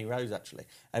young Danny Rose, actually.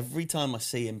 Every time I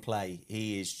see him play,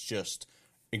 he is just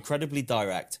incredibly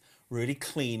direct, really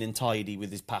clean and tidy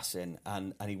with his passing,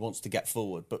 and he wants to get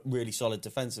forward, but really solid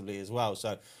defensively as well.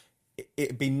 So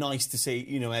it'd be nice to see,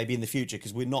 maybe in the future,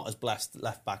 because we're not as blessed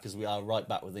left back as we are right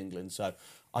back with England. So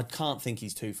I can't think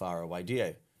he's too far away, do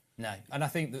you? No. And I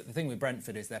think that the thing with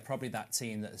Brentford is they're probably that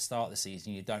team that at the start of the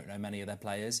season you don't know many of their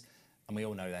players, and we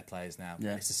all know their players now.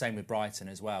 Yeah. It's the same with Brighton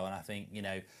as well. And I think,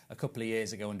 a couple of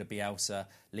years ago under Bielsa,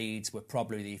 Leeds were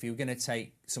probably, if you were going to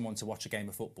take someone to watch a game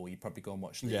of football, you'd probably go and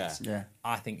watch Leeds. Yeah.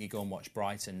 I think you go and watch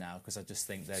Brighton now, because I just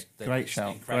think they're great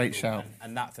shout. Great shout.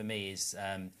 And that for me is...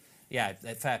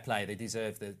 fair play. They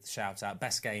deserve the shout out.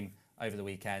 Best game over the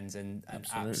weekend and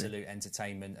absolute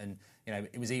entertainment. And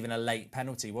it was even a late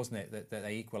penalty, wasn't it, that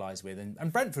they equalised with.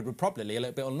 And Brentford were probably a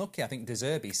little bit unlucky. I think De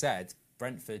Zerbi said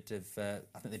Brentford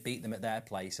I think they beat them at their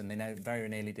place, and they very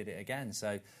nearly did it again.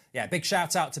 So big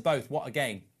shout out to both. What a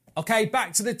game. Okay,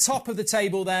 back to the top of the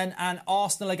table then, and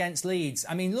Arsenal against Leeds.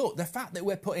 I mean, look, the fact that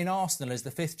we're putting Arsenal as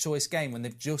the fifth choice game when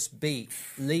they've just beat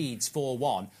Leeds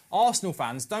 4-1. Arsenal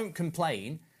fans, don't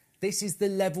complain. This is the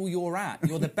level you're at.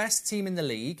 You're the best team in the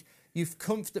league. I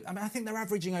think they're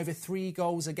averaging over 3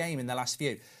 goals a game in the last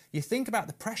few. You think about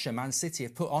the pressure Man City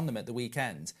have put on them at the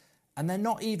weekend, and they're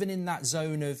not even in that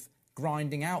zone of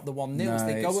grinding out the 1-0s. No,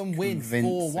 they go and win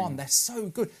convincing. 4-1. They're so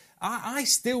good. I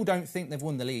still don't think they've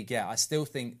won the league yet. I still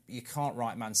think you can't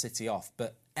write Man City off.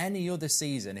 But any other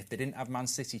season, if they didn't have Man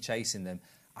City chasing them,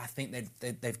 I think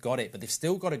they've got it, but they've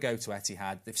still got to go to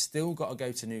Etihad. They've still got to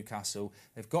go to Newcastle.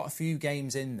 They've got a few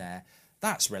games in there.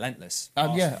 That's relentless.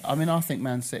 I think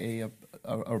Man City are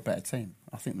a better team.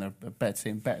 I think they're a better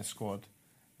team, better squad.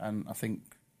 And I think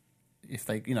if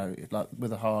they, like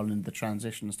with the Haaland, the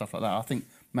transition and stuff like that, I think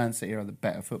Man City are the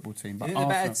better football team. But do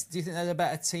you think they're the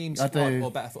better team squad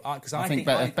or better football? Because I think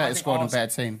better squad and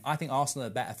better team. I think Arsenal are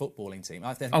a better footballing team.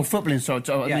 Footballing,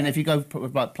 sorry. I mean, if you go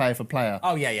like player for player.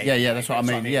 Oh, yeah. That's what I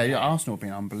mean. Yeah, Arsenal have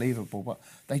been unbelievable, but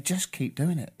they just keep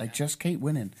doing it. They just keep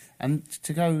winning. And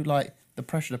to go like the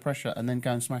pressure, and then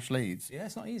go and smash Leeds. Yeah,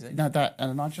 it's not easy. No,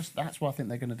 that's why I think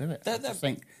they're going to do it. They're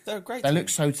a great They team. look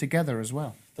so together as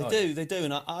well. They do.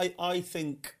 And I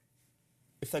think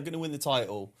if they're going to win the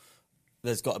title,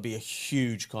 there's got to be a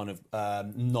huge kind of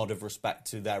nod of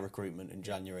respect to their recruitment in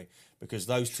January, because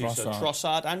those two,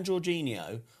 Trossard and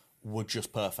Jorginho, were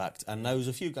just perfect. And there was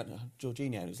a few guys,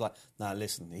 Jorginho, and it's like, no,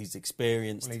 listen, he's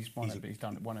experienced. Well, he's won it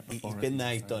before. He's been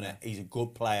there, he's done it. He's a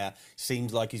good player.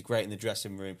 Seems like he's great in the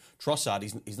dressing room. Trossard,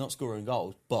 he's not scoring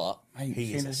goals, but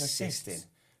he is assisting.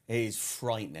 He is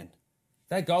frightening.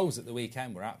 Their goals at the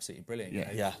weekend were absolutely brilliant.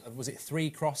 Yeah. Was it 3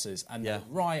 crosses? And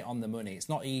right on the money. It's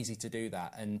not easy to do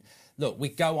that. And look, we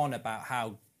go on about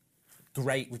how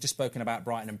great. We've just spoken about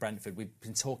Brighton and Brentford. We've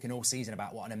been talking all season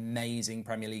about what an amazing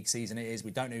Premier League season it is.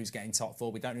 We don't know who's getting top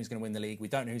 4. We don't know who's going to win the league. We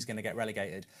don't know who's going to get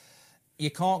relegated.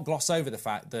 You can't gloss over the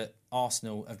fact that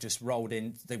Arsenal have just rolled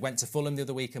in. They went to Fulham the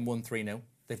other week and won 3-0.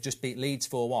 They've just beat Leeds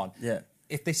 4-1. Yeah.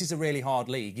 If this is a really hard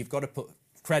league, you've got to put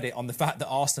credit on the fact that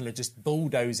Arsenal are just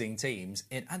bulldozing teams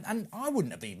in, and I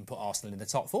wouldn't have even put Arsenal in the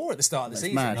top 4 at the start of the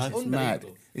season.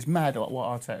 It's mad what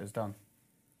Arteta's done.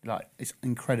 Like, it's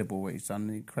incredible what he's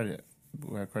done. Credit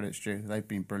where credit's due. They've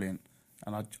been brilliant,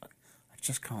 and I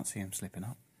just can't see him slipping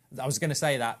up. I was going to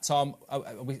say that, Tom.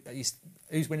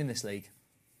 Who's winning this league?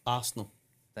 Arsenal.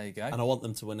 There you go. And I want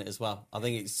them to win it as well. I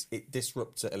think it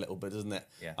disrupts it a little bit, doesn't it?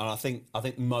 Yeah. And I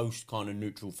think most kind of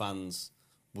neutral fans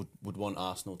would want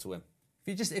Arsenal to win.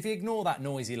 If you ignore that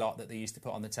noisy lot that they used to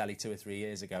put on the telly 2 or 3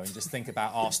 years ago and just think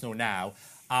about Arsenal now,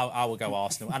 I will go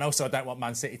Arsenal. And also, I don't want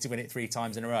Man City to win it 3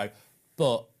 times in a row.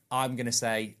 But I'm going to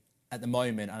say at the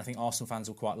moment, and I think Arsenal fans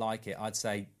will quite like it, I'd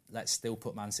say let's still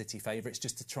put Man City favourites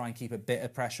just to try and keep a bit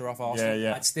of pressure off Arsenal.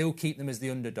 Yeah. I'd still keep them as the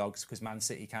underdogs because Man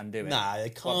City can do it. Nah, they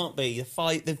can't be. The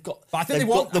fight, they've got. But I think they've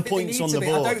they want got the points on the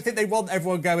board. I don't think they want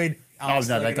everyone going. Oh,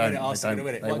 no, they don't. Arsenal going to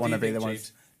win it. They want to be the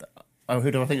ones. Oh, who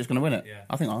do I think is going to win it? Yeah.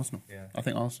 I think Arsenal. Yeah. I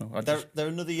think Arsenal. They're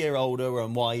another year older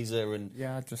and wiser, and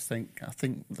Yeah, I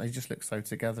think they just look so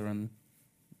together, and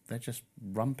they're just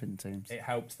rumping teams. It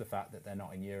helps the fact that they're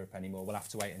not in Europe anymore. We'll have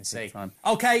to wait and see. Time.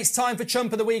 OK, it's time for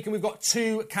Chump of the Week, and we've got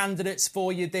 2 candidates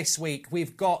for you this week.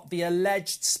 We've got the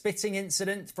alleged spitting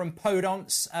incident from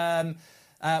Podence.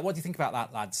 What do you think about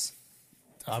that, lads?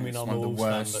 I mean, it's I'm one a of the Wolves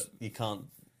fan, worst. but you can't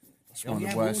It's one of the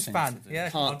worst Wolves things fan. to do. Yeah,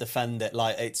 can't defend it.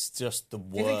 Like, it's just the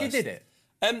worst. Do you think he did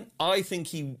it? I think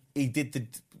he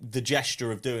did the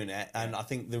gesture of doing it, and I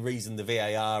think the reason the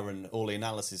VAR and all the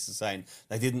analysis is saying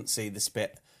they didn't see the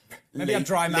spit. Maybe a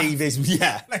dry mouth. Leave his,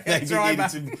 yeah. Maybe a dry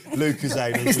into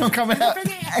Lucasade. It's not coming out.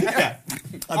 Yeah.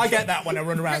 I get that when I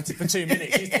run around for 2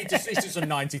 minutes. He's just on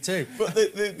 92. But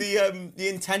the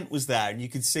intent was there, and you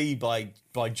could see by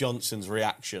Johnson's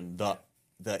reaction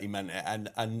that he meant it,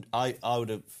 and I would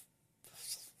have.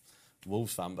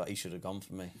 Wolves fan, but he should have gone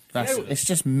for me. It's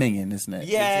just minging, isn't it?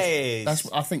 Yeah, it is.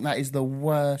 I think that is the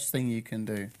worst thing you can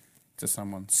do to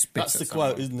someone. Spit That's at the someone.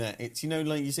 quote, isn't it? It's,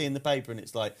 like you see in the paper, and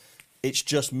it's like, it's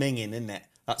just minging, isn't it?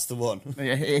 That's the one.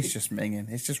 Yeah, it's just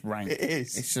minging. It's just rank. It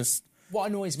is. It's just. What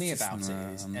annoys me about it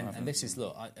is, and this is,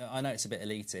 look, I know it's a bit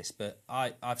elitist, but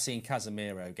I've seen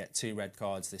Casemiro get 2 red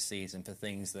cards this season for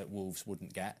things that Wolves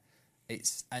wouldn't get.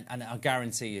 And I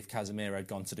guarantee if Casemiro had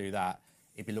gone to do that,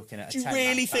 he'd be looking at a 10. Do you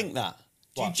really think that?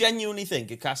 Do you What? genuinely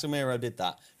think if Casemiro did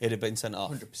that, he'd have been sent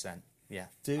off? 100%. Yeah.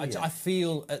 Do you? I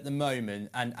feel at the moment,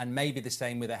 and maybe the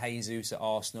same with a Jesus at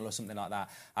Arsenal or something like that,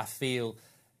 I feel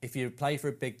if you play for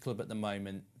a big club at the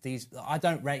moment, I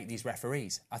don't rate these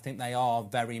referees. I think they are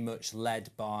very much led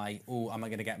by, am I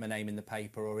going to get my name in the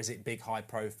paper, or is it big, high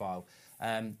profile?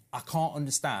 I can't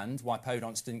understand why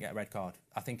Podence didn't get a red card.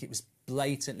 I think it was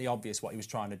blatantly obvious what he was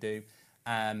trying to do.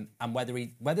 And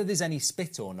whether there's any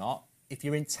spit or not, if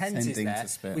your intent is Intending there, to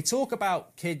spit. we talk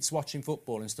about kids watching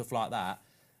football and stuff like that.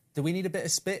 Do we need a bit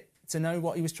of spit to know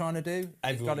what he was trying to do?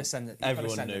 Everyone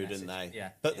knew, didn't they? Yeah.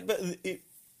 But it,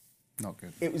 Not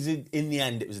good. it was in the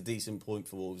end, it was a decent point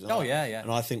for Wolves. Oh, yeah.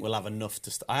 And I think we'll have enough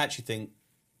to. I actually think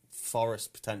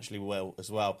Forest potentially will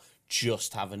as well.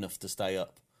 Just have enough to stay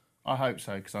up. I hope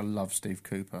so, because I love Steve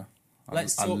Cooper. I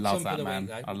Let's talk love Chump of that the man. Week,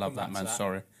 though. I We'll love come that back man. to that.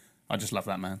 Sorry. I just love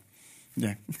that man.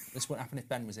 Yeah. This wouldn't happen if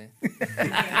Ben was here.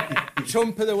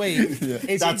 Chump of the Week.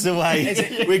 Is That's it- the way. is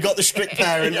it- We got the strict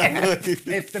parent.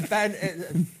 if the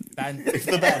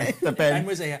Ben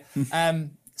was here.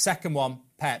 Second one,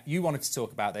 Pep. You wanted to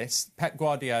talk about this. Pep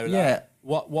Guardiola. Yeah.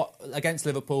 What against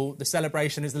Liverpool? The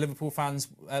celebration as the Liverpool fans,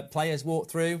 players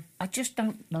walked through. I just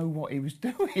don't know what he was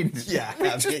doing. Yeah,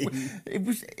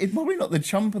 It's probably not the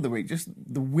chump of the week, just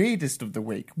the weirdest of the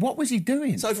week. What was he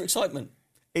doing? It's overexcitement.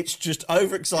 It's just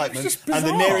overexcitement. It's just and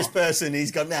the bizarre. nearest person,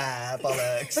 he's gone, nah,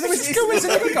 bollocks. But there was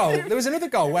another goal. There was another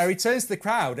goal where he turns to the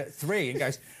crowd at 3 and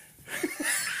goes.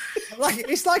 I think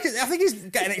he's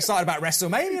getting excited about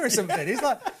WrestleMania or something. He's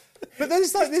like, but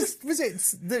there's like this. Was it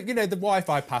the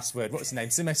Wi-Fi password? What's his name?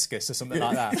 Simiscus or something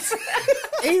like that.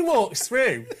 He walks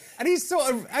through and he's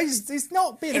he's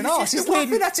not being an arse. He's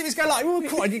laughing at him. He's going like, "Oh,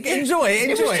 come on, enjoy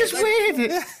it." It was just weird.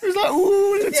 It was like,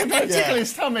 ooh, tickle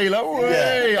his tummy. Like, ooh,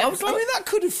 hey. I was like, I mean, that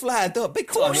could have flared up big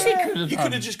time. course he could have You done.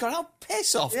 could have just gone, oh,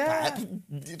 piss off, Yeah. Pep. Do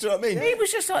you know what I mean? he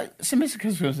was just like,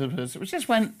 Simiscus was just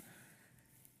went.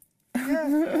 It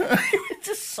was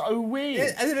just so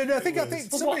weird. I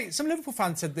think some Liverpool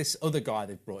fans said this other guy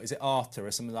they've brought, is it Arthur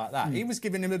or something like that? He was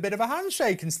giving him a bit of a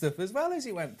handshake and stuff as well as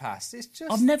he went past. It's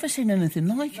just. I've never seen anything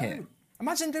like it.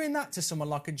 Imagine doing that to someone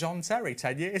like a John Terry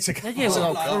 10 years ago. Yeah, it was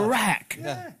like a rack.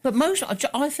 Yeah. But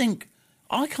I think,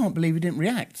 I can't believe he didn't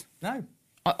react. No.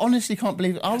 I honestly can't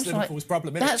believe it. I was Liverpool's like,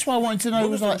 problem, innit? that's why I wanted to know.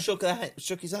 One Was of them like,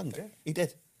 shook his hand. Yeah. He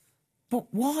did. but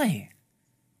why?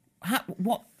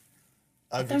 What?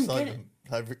 don't get it.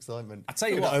 Overexcitement. I tell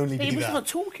you Could what, only be He was that. like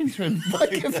talking to him. My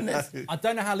goodness. I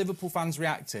don't know how Liverpool fans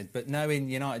reacted, but knowing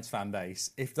United's fan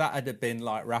base, if that had been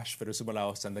like Rashford or someone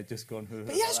else and they'd just gone...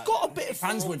 But he has got a bit of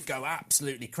fans form. would go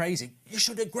absolutely crazy. You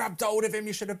should have grabbed hold of him,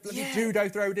 you should have bloody judo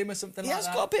throwed him or something He like has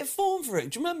that. got a bit of form for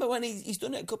it. Do you remember when he's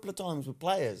done it a couple of times with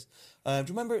players? Do you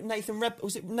remember Nathan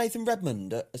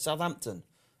Redmond at Southampton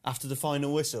after the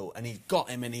final whistle, and he's got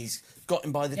him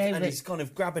by the and he's kind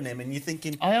of grabbing him, and you're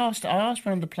thinking, I asked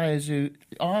one of the players I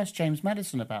asked James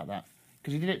Maddison about that,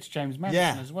 because he did it to James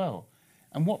Maddison as well.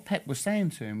 And what Pep was saying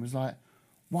to him was like,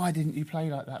 why didn't you play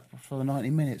like that for the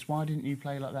 90 minutes? Why didn't you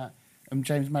play like that? And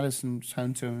James Maddison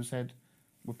turned to him and said,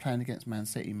 we're playing against Man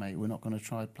City, mate. We're not going to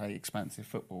try to play expansive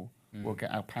football. We'll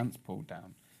get our pants pulled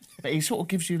down. But he sort of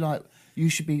gives you, like, you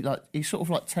should be, like, he's sort of,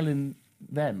 like, telling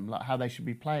them, like, how they should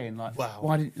be playing. Like,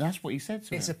 Wow. that's what he said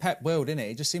to It's him. a Pep world, isn't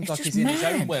it? It just seems It's like just he's in his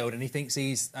own mad. world and he thinks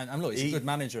he's... And look, he's a good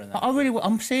manager and that.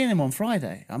 I'm seeing him on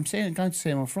Friday. I'm going to see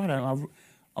him on Friday. And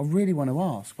I really want to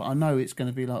ask, but I know it's going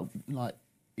to be like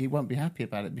he won't be happy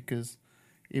about it because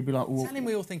he'll be like, well, Tell him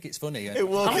we all think it's funny. He'll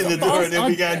walk in the door and he'll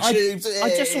be going, "Tubes." I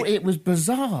just thought it was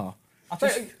bizarre. I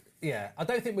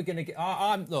don't think we're going to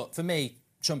get... look, for me,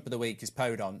 chump of the week is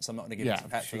Podence. I'm not going to give it to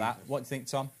Pep for that. What do you think,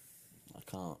 Tom? I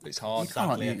can't. It's hard. You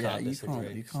can't, Sadly, I can't you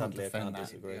disagree. can't Sadly, I defend can't that.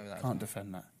 disagree. Can't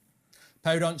defend that.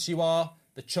 Podence, you are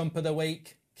the chump of the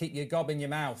week. Keep your gob in your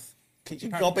mouth. Keep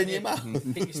your gob in your mouth.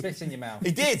 Keep your spit in your mouth.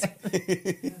 He did.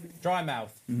 Dry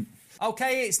mouth.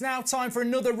 Okay, it's now time for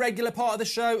another regular part of the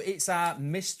show. It's our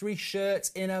mystery shirt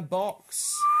in a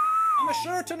box. I'm a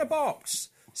shirt in a box.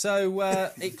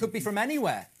 So it could be from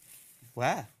anywhere.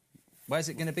 Where? Where's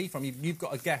it going to be from? You've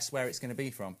got to guess where it's going to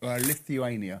be from.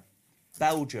 Lithuania.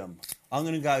 Belgium. I'm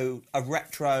going to go a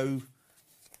retro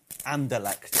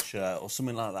Anderlecht shirt or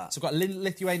something like that. So we've got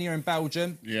Lithuania and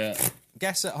Belgium. Yeah.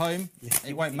 Guess at home.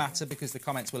 It won't matter because the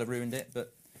comments will have ruined it,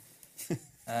 but...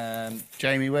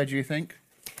 Jamie, where do you think?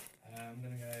 I'm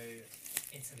going to go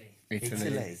Italy.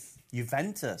 Italy.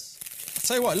 Juventus. I'll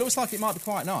tell you what, it looks like it might be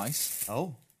quite nice.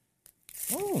 Oh.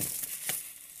 Oh.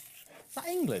 Is that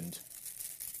England?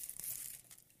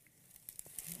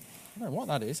 I don't know what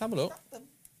that is. Have a look.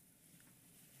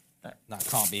 That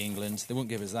can't be England. They won't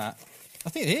give us that. I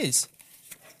think it is.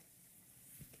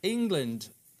 England.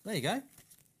 There you go.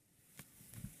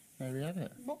 There we have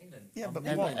it. Yeah, but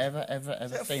Never, what? ever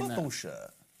Is it a seen football that.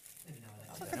 shirt?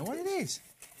 I don't know what it is.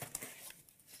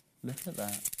 Look at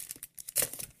that.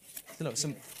 So look,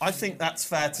 I think that's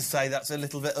fair to say that's a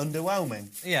little bit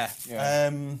underwhelming. yeah.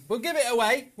 We'll give it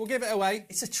away.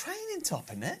 It's a training top,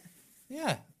 isn't it?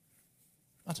 Yeah.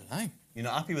 I don't know. You're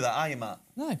not happy with that, are you, Matt?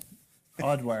 No.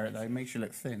 I'd wear it though. It makes you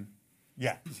look thin.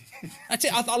 Yeah.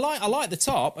 Actually, I like the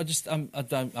top. I'm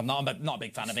not a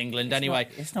big fan of England anyway.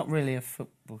 It's not really a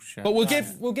football shirt. But we'll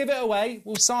give it away.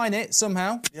 We'll sign it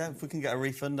somehow. Yeah, if we can get a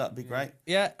refund, that'd be great.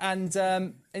 Yeah, and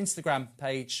Instagram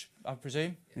page, I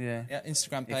presume. Yeah. Yeah,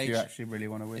 Instagram page. If you actually really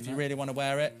want to win. If you really want to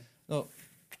wear it. Look,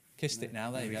 kissed it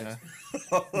now. There you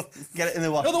go. Get it in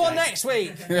the wash. Another one Jane. next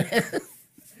week.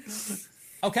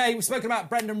 Okay, we've spoken about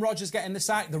Brendan Rodgers getting the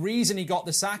sack. The reason he got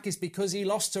the sack is because he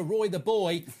lost to Roy the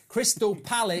Boy, Crystal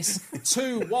Palace,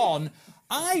 2-1.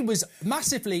 I was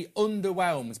massively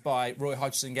underwhelmed by Roy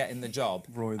Hodgson getting the job.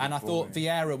 I thought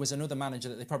Vieira was another manager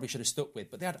that they probably should have stuck with.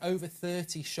 But they had over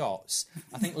 30 shots.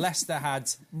 I think Leicester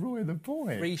had Roy the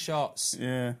Boy. 3 shots.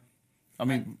 Yeah. I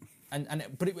mean...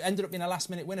 But it ended up being a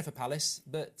last-minute winner for Palace.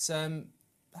 But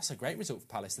that's a great result for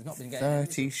Palace. They've not been getting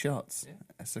 30 shots. Yeah.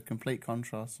 It's a complete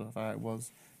contrast of how it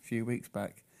was a few weeks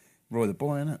back. Roy the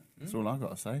Boy, innit? That's all I've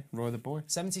got to say. Roy the Boy.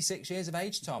 76 years of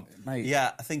age, Tom. Mate.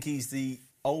 Yeah, I think he's the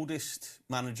oldest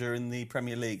manager in the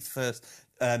Premier League, first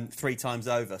 3 times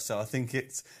over. So I think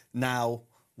it's now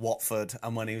Watford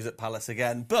and when he was at Palace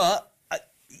again. But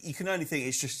you can only think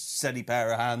it's just steady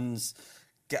pair of hands,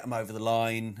 get them over the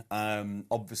line.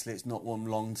 Obviously, it's not one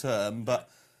long term, but...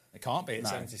 It can't be at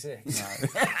 76. No.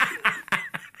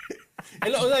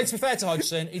 Look, to be fair to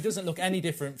Hodgson, he doesn't look any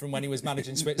different from when he was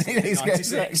managing Switzerland in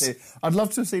 96. I'd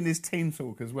love to have seen his team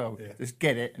talk as well. Yeah. Just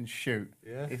get it and shoot.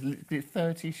 Yeah. It's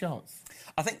 30 shots.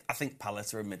 I think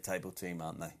Palace are a mid-table team,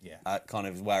 aren't they? Yeah. Kind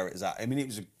of where it is at. I mean, it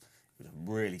was a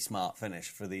really smart finish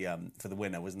for the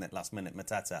winner, wasn't it? Last minute,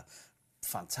 Mateta.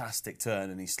 Fantastic turn,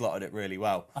 and he slotted it really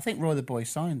well. I think Roy the Boy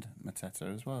signed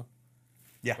Mateta as well.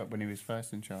 Yeah. But when he was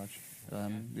first in charge.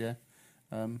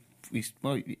 He's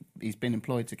been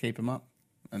employed to keep him up,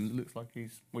 and it looks like he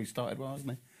started well,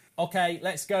 hasn't he? OK,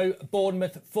 let's go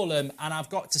Bournemouth-Fulham. And I've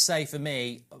got to say, for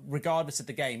me, regardless of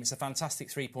the game, it's a fantastic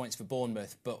 3 points for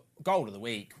Bournemouth. But goal of the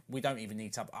week, we don't even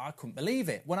need to have... I couldn't believe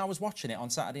it. When I was watching it on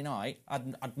Saturday night,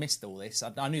 I'd missed all this.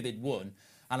 I knew they'd won.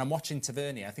 And I'm watching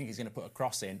Tavernier. I think he's going to put a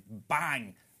cross in.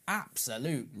 Bang!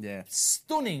 Absolute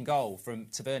stunning goal from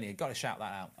Tavernier. Got to shout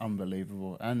that out.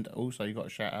 Unbelievable. And also, you've got to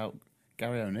shout out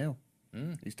Gary O'Neill.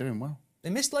 He's doing well. They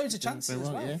missed loads of chances as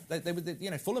well. Yeah. They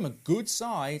were, Fulham a good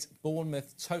side.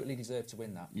 Bournemouth totally deserved to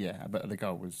win that. Yeah, but the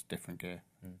goal was different gear.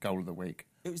 Goal of the week.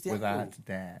 It was the without angle.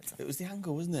 doubt. It was the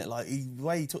angle, wasn't it? Like the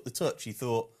way he took the touch, he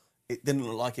thought it didn't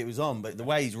look like it was on, but the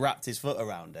way he's wrapped his foot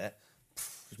around it,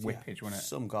 Whippage, wasn't it?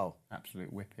 Some goal.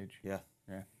 Absolute whippage. Yeah.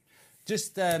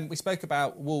 Just, we spoke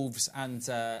about Wolves and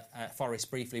Forest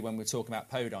briefly when we were talking about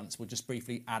Podence. We'll just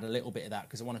briefly add a little bit of that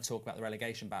because I want to talk about the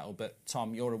relegation battle. But,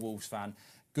 Tom, you're a Wolves fan.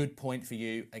 Good point for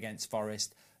you against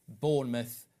Forest.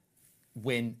 Bournemouth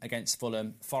win against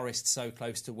Fulham. Forest so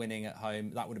close to winning at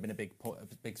home. That would have been a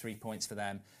big 3 points for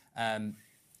them.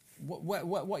 What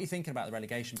are you thinking about the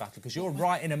relegation battle? Because you're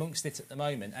right in amongst it at the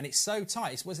moment, and it's so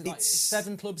tight. Was it like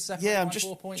 7 clubs separated by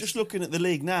 4 points? Just looking at the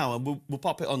league now, and we'll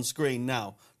pop it on screen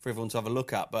now for everyone to have a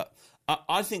look at. But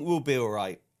I think we'll be all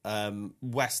right.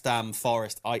 West Ham,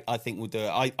 Forest, I think we'll do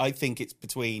it. I think it's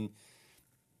between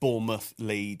Bournemouth,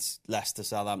 Leeds, Leicester,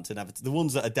 Southampton, Everton. The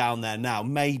ones that are down there now,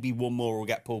 maybe one more will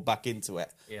get pulled back into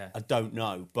it. Yeah. I don't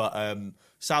know. But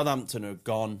Southampton are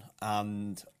gone,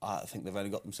 and I think they've only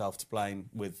got themselves to blame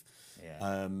with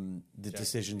the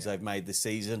decisions they've made this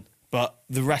season. But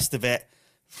the rest of it,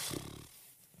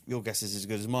 your guess is as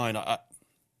good as mine. I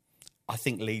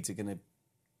think Leeds are going to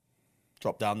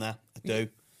drop down there. I do.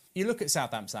 You look at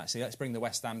Southampton, actually. Let's bring the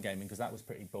West Ham game in, because that was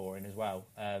pretty boring as well.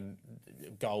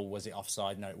 Goal, was it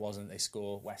offside? No, it wasn't. They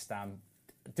score. West Ham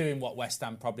doing what West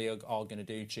Ham probably are going to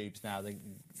do, Tubes, now. They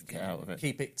get out of it.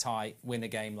 Keep it tight, win a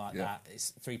game like that. It's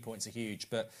 3 points are huge.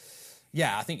 But,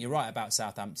 yeah, I think you're right about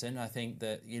Southampton. I think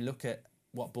that you look at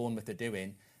what Bournemouth are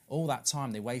doing, all that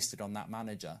time they wasted on that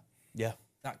manager. Yeah.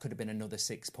 That could have been another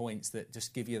 6 points that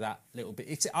just give you that little bit.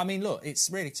 It's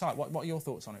really tight. What are your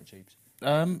thoughts on it, Tubes?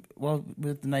 Well,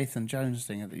 with the Nathan Jones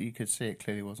thing, you could see it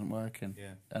clearly wasn't working.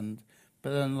 Yeah.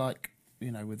 But then,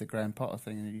 with the Graham Potter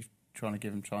thing, and you're trying to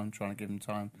give him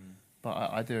time. But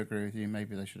I do agree with you.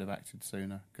 Maybe they should have acted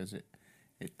sooner, because it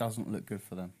doesn't look good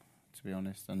for them, to be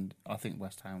honest. And I think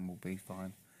West Ham will be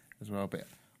fine as well. But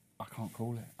I can't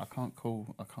call it. I can't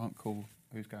call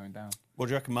who's going down. What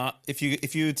do you reckon, Mark? If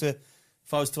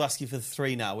I was to ask you for the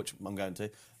 3 now, which I'm going to,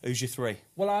 who's your 3?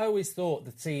 Well, I always thought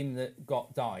the team that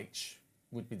got Dyche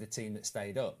would be the team that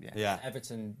stayed up. Yeah.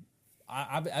 Everton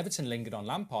lingered on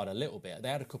Lampard a little bit. They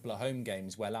had a couple of home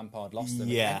games where Lampard lost them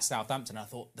Yeah. against Southampton. I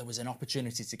thought there was an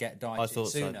opportunity to get I Dyche thought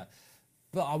sooner. so.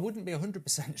 But I wouldn't be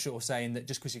 100% sure saying that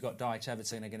just because you got Dyche,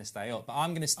 Everton are going to stay up. But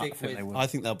I'm going to stick with... I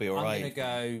think they'll be all right. I'm going to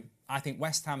go... I think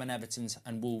West Ham and Everton's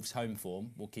and Wolves' home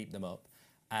form will keep them up.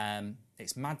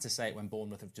 It's mad to say it when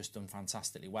Bournemouth have just done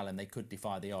fantastically well and they could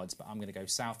defy the odds, but I'm going to go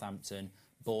Southampton,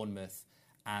 Bournemouth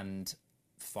and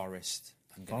Forest.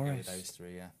 I'm going to go with those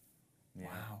 3, yeah.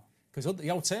 Wow. Because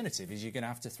the alternative is you're going to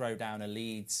have to throw down a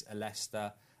Leeds, a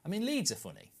Leicester. I mean, Leeds are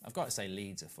funny. I've got to say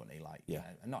Leeds are funny,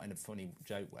 not in a funny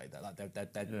joke way.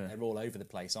 They're all over the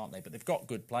place, aren't they? But they've got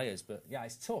good players. But yeah,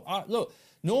 it's tough. Look,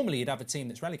 normally you'd have a team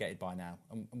that's relegated by now,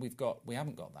 and we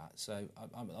haven't got that. So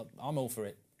I'm all for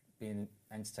it being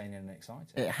entertaining and exciting.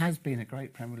 It has been a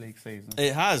great Premier League season.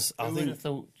 It has. I would have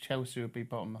thought Chelsea would be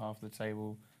bottom half of the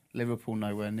table, Liverpool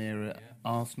nowhere near it,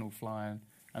 Arsenal flying,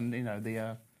 and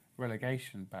the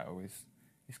relegation battle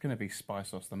it's going to be Spy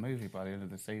Sauce the movie by the end of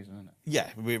the season, isn't it? Yeah,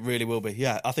 it really will be.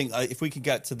 Yeah, I think if we could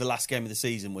get to the last game of the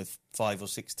season with 5 or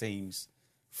 6 teams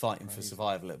fighting for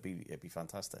survival, it'd be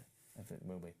fantastic. I think it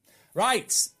will be.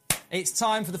 Right, it's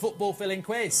time for the football filling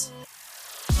quiz.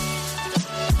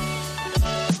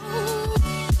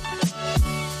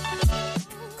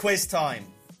 Quiz time.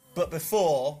 But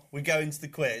before we go into the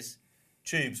quiz,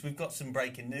 Tubes, we've got some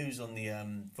breaking news on the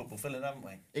football filling, haven't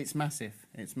we? It's massive.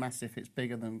 It's massive. It's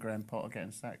bigger than Graham Potter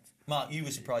getting sacked. Mark, you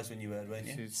were surprised when you heard, weren't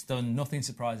you? Stunned. Nothing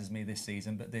surprises me this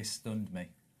season, but this stunned me.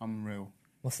 Unreal.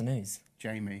 What's the news?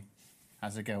 Jamie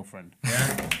has a girlfriend.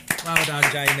 Yeah. Well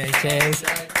done, Jamie. Cheers.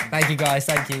 Thank you, guys.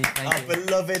 Thank you. Our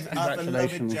beloved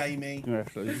Congratulations. Jamie.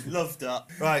 Congratulations. Loved her.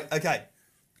 Right, okay.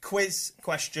 Quiz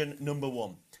question number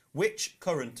 1. Which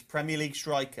current Premier League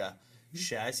striker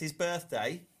shares his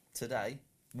birthday today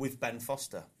with Ben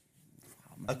Foster?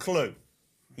 A clue.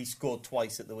 He scored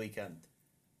twice at the weekend.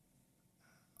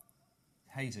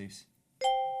 Jesus.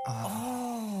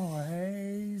 Oh,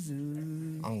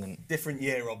 Jesus. Different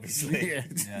year, obviously. Yeah.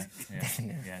 Yeah,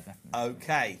 definitely.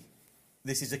 Okay.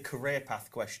 This is a career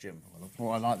path question.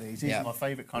 Well, I like these. These are my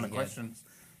favourite kind of questions.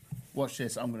 Watch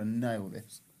this. I'm going to nail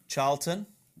this. Charlton.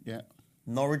 Yeah.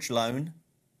 Norwich loan.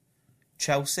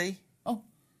 Chelsea. Oh.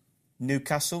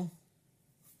 Newcastle.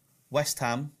 West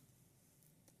Ham.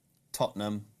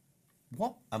 Tottenham.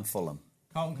 What? And Fulham.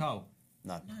 Carlton Cole.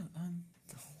 No.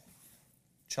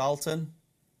 Charlton.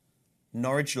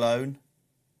 Norwich loan.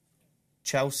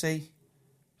 Chelsea.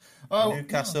 Oh,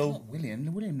 Newcastle. No,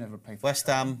 William. William never played for West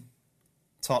Ham.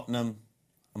 Tottenham.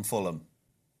 And Fulham.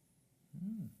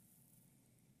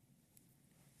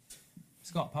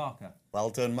 Scott Parker. Well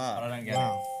done, But I Mark. don't get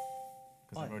it.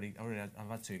 Because I've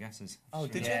had 2 guesses. Oh,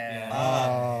 did you?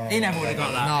 Yeah. He never would have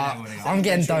got that. No, I'm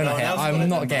getting donut one here. else got I'm it.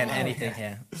 not getting anything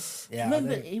here. Yeah.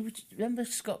 Remember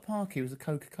Scott Parker? He was a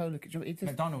Coca-Cola.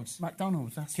 McDonald's.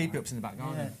 McDonald's. That's Keep right. ups in the back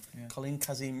garden. Yeah. Colin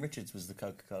Kazim Richards was the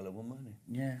Coca-Cola one, wasn't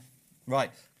he? Yeah.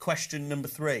 Right, question number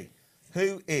 3.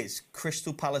 Who is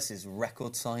Crystal Palace's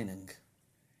record signing?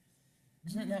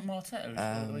 Isn't it that Marteta who scored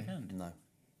at the weekend? No.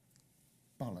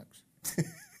 Bollocks.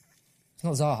 It's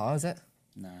not Zaha, is it?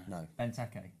 No. No.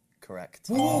 Benteke. Correct.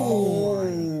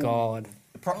 God.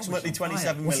 Approximately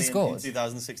 27 What's the million in scores?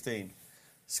 2016.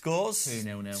 Scores?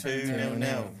 2-0.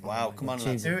 2-0. Wow, come on,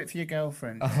 lads. Do it for your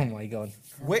girlfriend. Oh my God.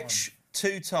 Which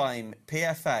two-time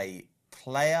PFA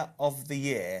Player of the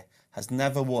Year has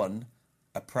never won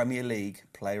a Premier League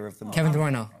Player of the Month? Kevin De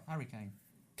Bruyne. Harry Kane.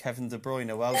 Kevin De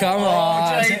Bruyne. Well Come done.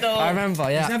 on. J-Dog. I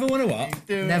remember, yeah. Never won a what?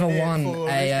 Never won for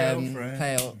his a girlfriend.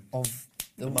 player of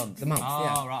the month. The month, Oh,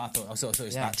 yeah. right. I thought it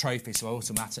was Yeah. that trophy, so I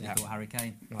automatically thought Harry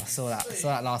Kane. I saw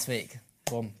that last week.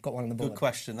 Boom, got one on the board. Good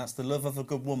question. That's the love of a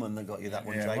good woman that got you that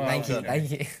one, Yeah, Jake. well Thank you, done.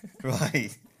 thank you.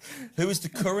 Right. Who is the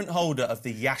current holder of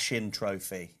the Yashin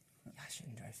Trophy?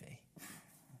 Yashin Trophy.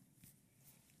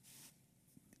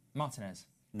 Martinez.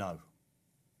 No.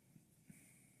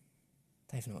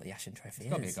 Don't even know what the Yashin Trophy It's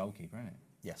got to be a is. goalkeeper, isn't it?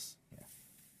 Yes.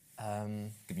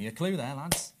 Give me a clue there,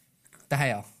 lads. De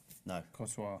Gea. No.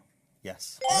 Courtois.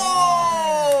 Yes.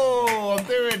 Oh, I'm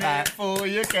doing it for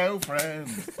your girlfriend.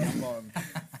 Come on.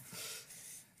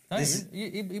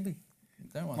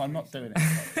 Don't want. Well, I'm not doing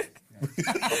it.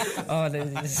 Oh,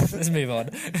 let's move on.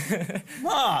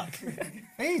 Mark!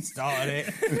 He started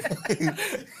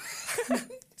it.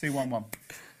 2-1-1.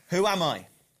 Who am I?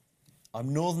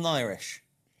 I'm Northern Irish.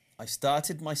 I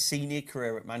started my senior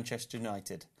career at Manchester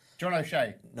United. John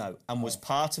O'Shea. No, and was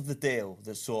part of the deal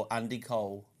that saw Andy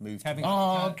Cole move Kevin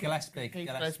Oh, Gillespie. Keith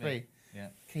Gillespie. Yeah.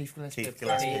 Keith Gillespie. Keith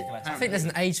Gillespie. I think there's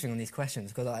an age thing on these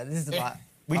questions because this is like.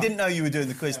 We didn't know you were doing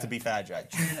the quiz, to be fair,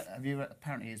 Jake. Have you read,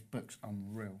 apparently his book's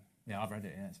unreal. Yeah, I've read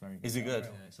it. Yeah, it's very good. Is it good? Yeah,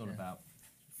 it's all about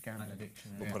Gambling.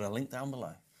 addiction. We'll put a link down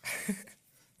below.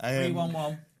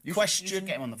 3-1-1. You Question. should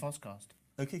get him on the podcast.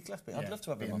 Oh, Keith Gillespie. I'd love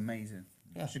to have Be him on. amazing.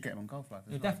 You should get him on Golf Life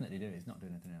as He'll well. definitely do it. He's not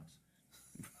doing anything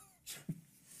else.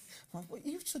 Well,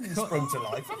 you've suddenly sprung to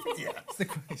life, haven't you? It's the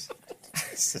quiz.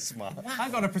 So smart. I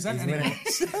ain't got to present anymore.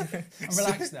 I'm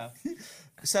relaxed now.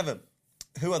 7.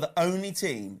 Who are the only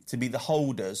team to be the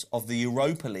holders of the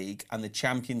Europa League and the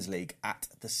Champions League at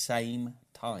the same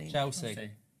time?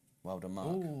 Chelsea. Well done, Mark.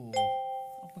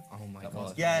 Oh my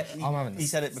God. Yeah, I'm having he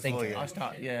said it before stinker. you. I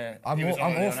start, yeah. I'm he was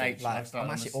on awful. on H, Like, I started I'm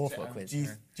on actually the awful at sit-down.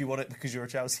 quiz. Do you want it because you're a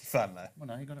Chelsea fan, though? Well,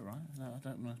 no, you got it right. No, I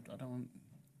don't want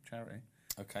charity.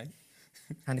 Okay.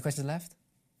 How many questions left?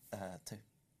 2.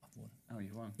 Oh,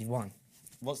 you won. You've won.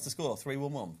 What's the score?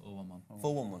 3-1-1? 4-1-1.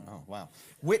 4-1-1. Oh, wow.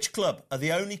 Which club are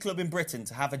the only club in Britain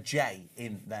to have a J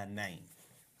in their name?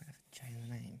 Change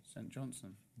the name. St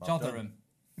Johnson. Rotherham.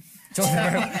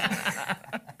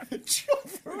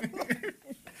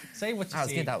 Say what you That was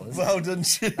see. good. That was. Well done,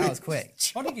 Stu. That was quick.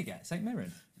 What did you get? St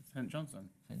Mirren. St Johnson.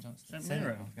 St Johnson. St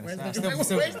Mirren. Where's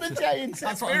Where's the J in St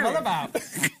That's what I'm on about.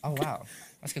 Oh wow,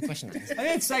 that's a good question. I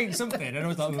heard Saint something, and I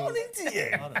was like, What into you?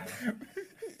 I don't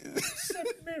know. St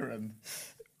Mirren.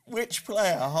 Which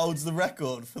player holds the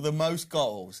record for the most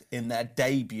goals in their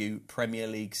debut Premier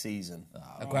League season?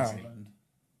 Aguero.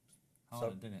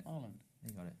 Haaland, didn't it? Haaland.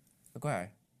 He got it. Aguero.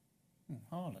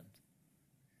 Haaland.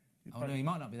 Oh no, he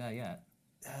might not be there yet.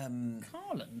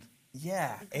 Haaland?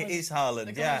 Yeah, it is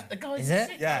Haaland, yeah. The guy's Is it?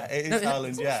 sick. Yeah, it is No,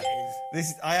 Haaland, yeah.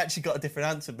 I actually got a different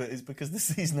answer, but it's because the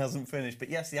season hasn't finished. But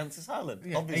yes, the answer's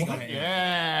Haaland, obviously. He got it.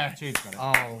 Yeah. Tube's got it.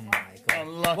 Oh my God.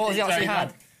 Unlucky What was the answer you J-Man.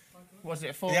 had? Was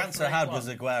it 4? The answer I had was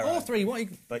Aguero. 4-3. What?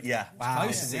 But yeah, Wow.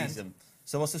 close season.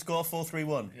 So what's the score?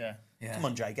 4-3-1? Yeah. Come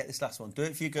on, Jay, get this last one. Do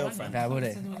it for your girlfriend. Yeah, would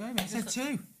it? He said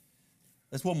 2.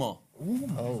 There's one more.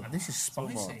 Oh, This is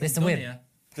spicy. this to win.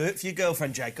 Do it for your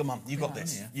girlfriend, Jay. Come on, you got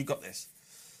this. yeah. You got this.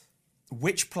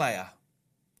 Which player?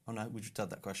 Oh no, we just had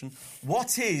that question.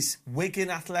 What is Wigan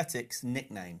Athletics'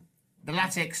 nickname? The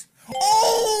Latics.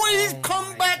 Oh, he's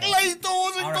come back late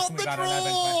doors and I got reckon the we've had 11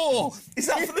 draw. questions. Is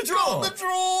that for the draw? The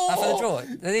draw. That's for the draw.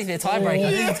 There needs to be a tiebreaker.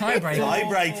 There needs a tiebreaker.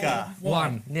 Tiebreaker.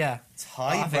 One. Yeah.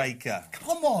 Tiebreaker.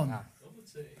 Come on.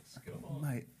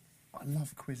 Mate, I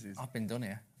love quizzes. I've been done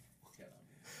here.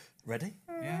 Ready?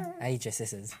 Yeah. AJ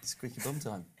Sisters. Squeaky bum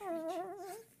time.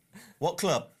 What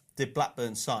club did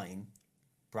Blackburn sign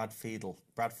Brad Friedel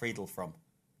from?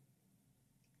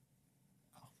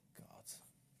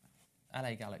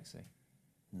 LA Galaxy.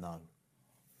 No.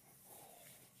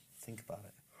 Think about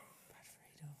it.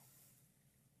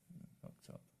 Fucked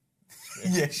up.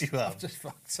 Yes, you have. Just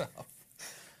fucked up.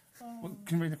 Well,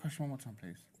 can you read the question one more time,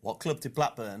 please? What club did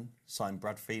Blackburn sign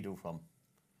Brad Friedel from?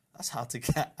 That's hard to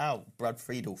get out. Brad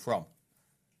Friedel from.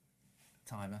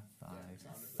 Timer.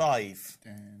 5,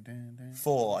 Dun, dun, dun.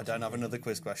 4. I don't have another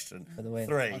quiz question. For the win.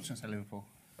 3. I was going to say Liverpool.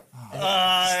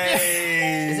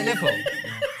 Is it Liverpool?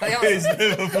 It's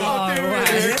Liverpool. Oh,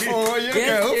 right. Oh, you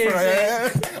Yes, go for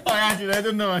Tuesday. it. I had you there,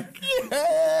 didn't I?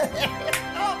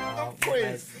 Yeah.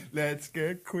 Quiz. Let's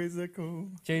get quizzical.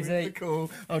 Tuesday. Quizzical.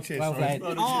 Oh, cheers. Well sorry.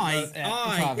 played.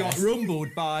 I got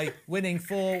rumbled by winning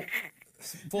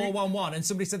 4-1-1, and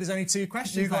somebody said there's only 2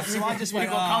 questions left, so I just You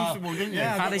went, got comfortable, didn't you?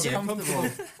 Yeah, How I did got you so get comfortable.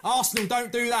 Arsenal,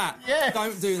 don't do that. Yes.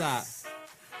 Don't do that.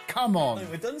 Come on.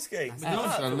 We're done, Ski.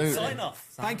 Absolutely. Sign off.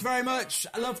 Thank you very much.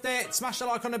 I loved it. Smash the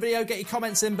like on the video, get your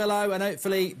comments in below, and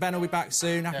hopefully Ben will be back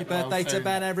soon. Happy Get well birthday to soon.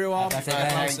 Ben, everyone. Happy birthday,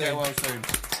 Ben. Get well soon.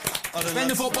 Spin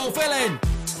the football, fill in.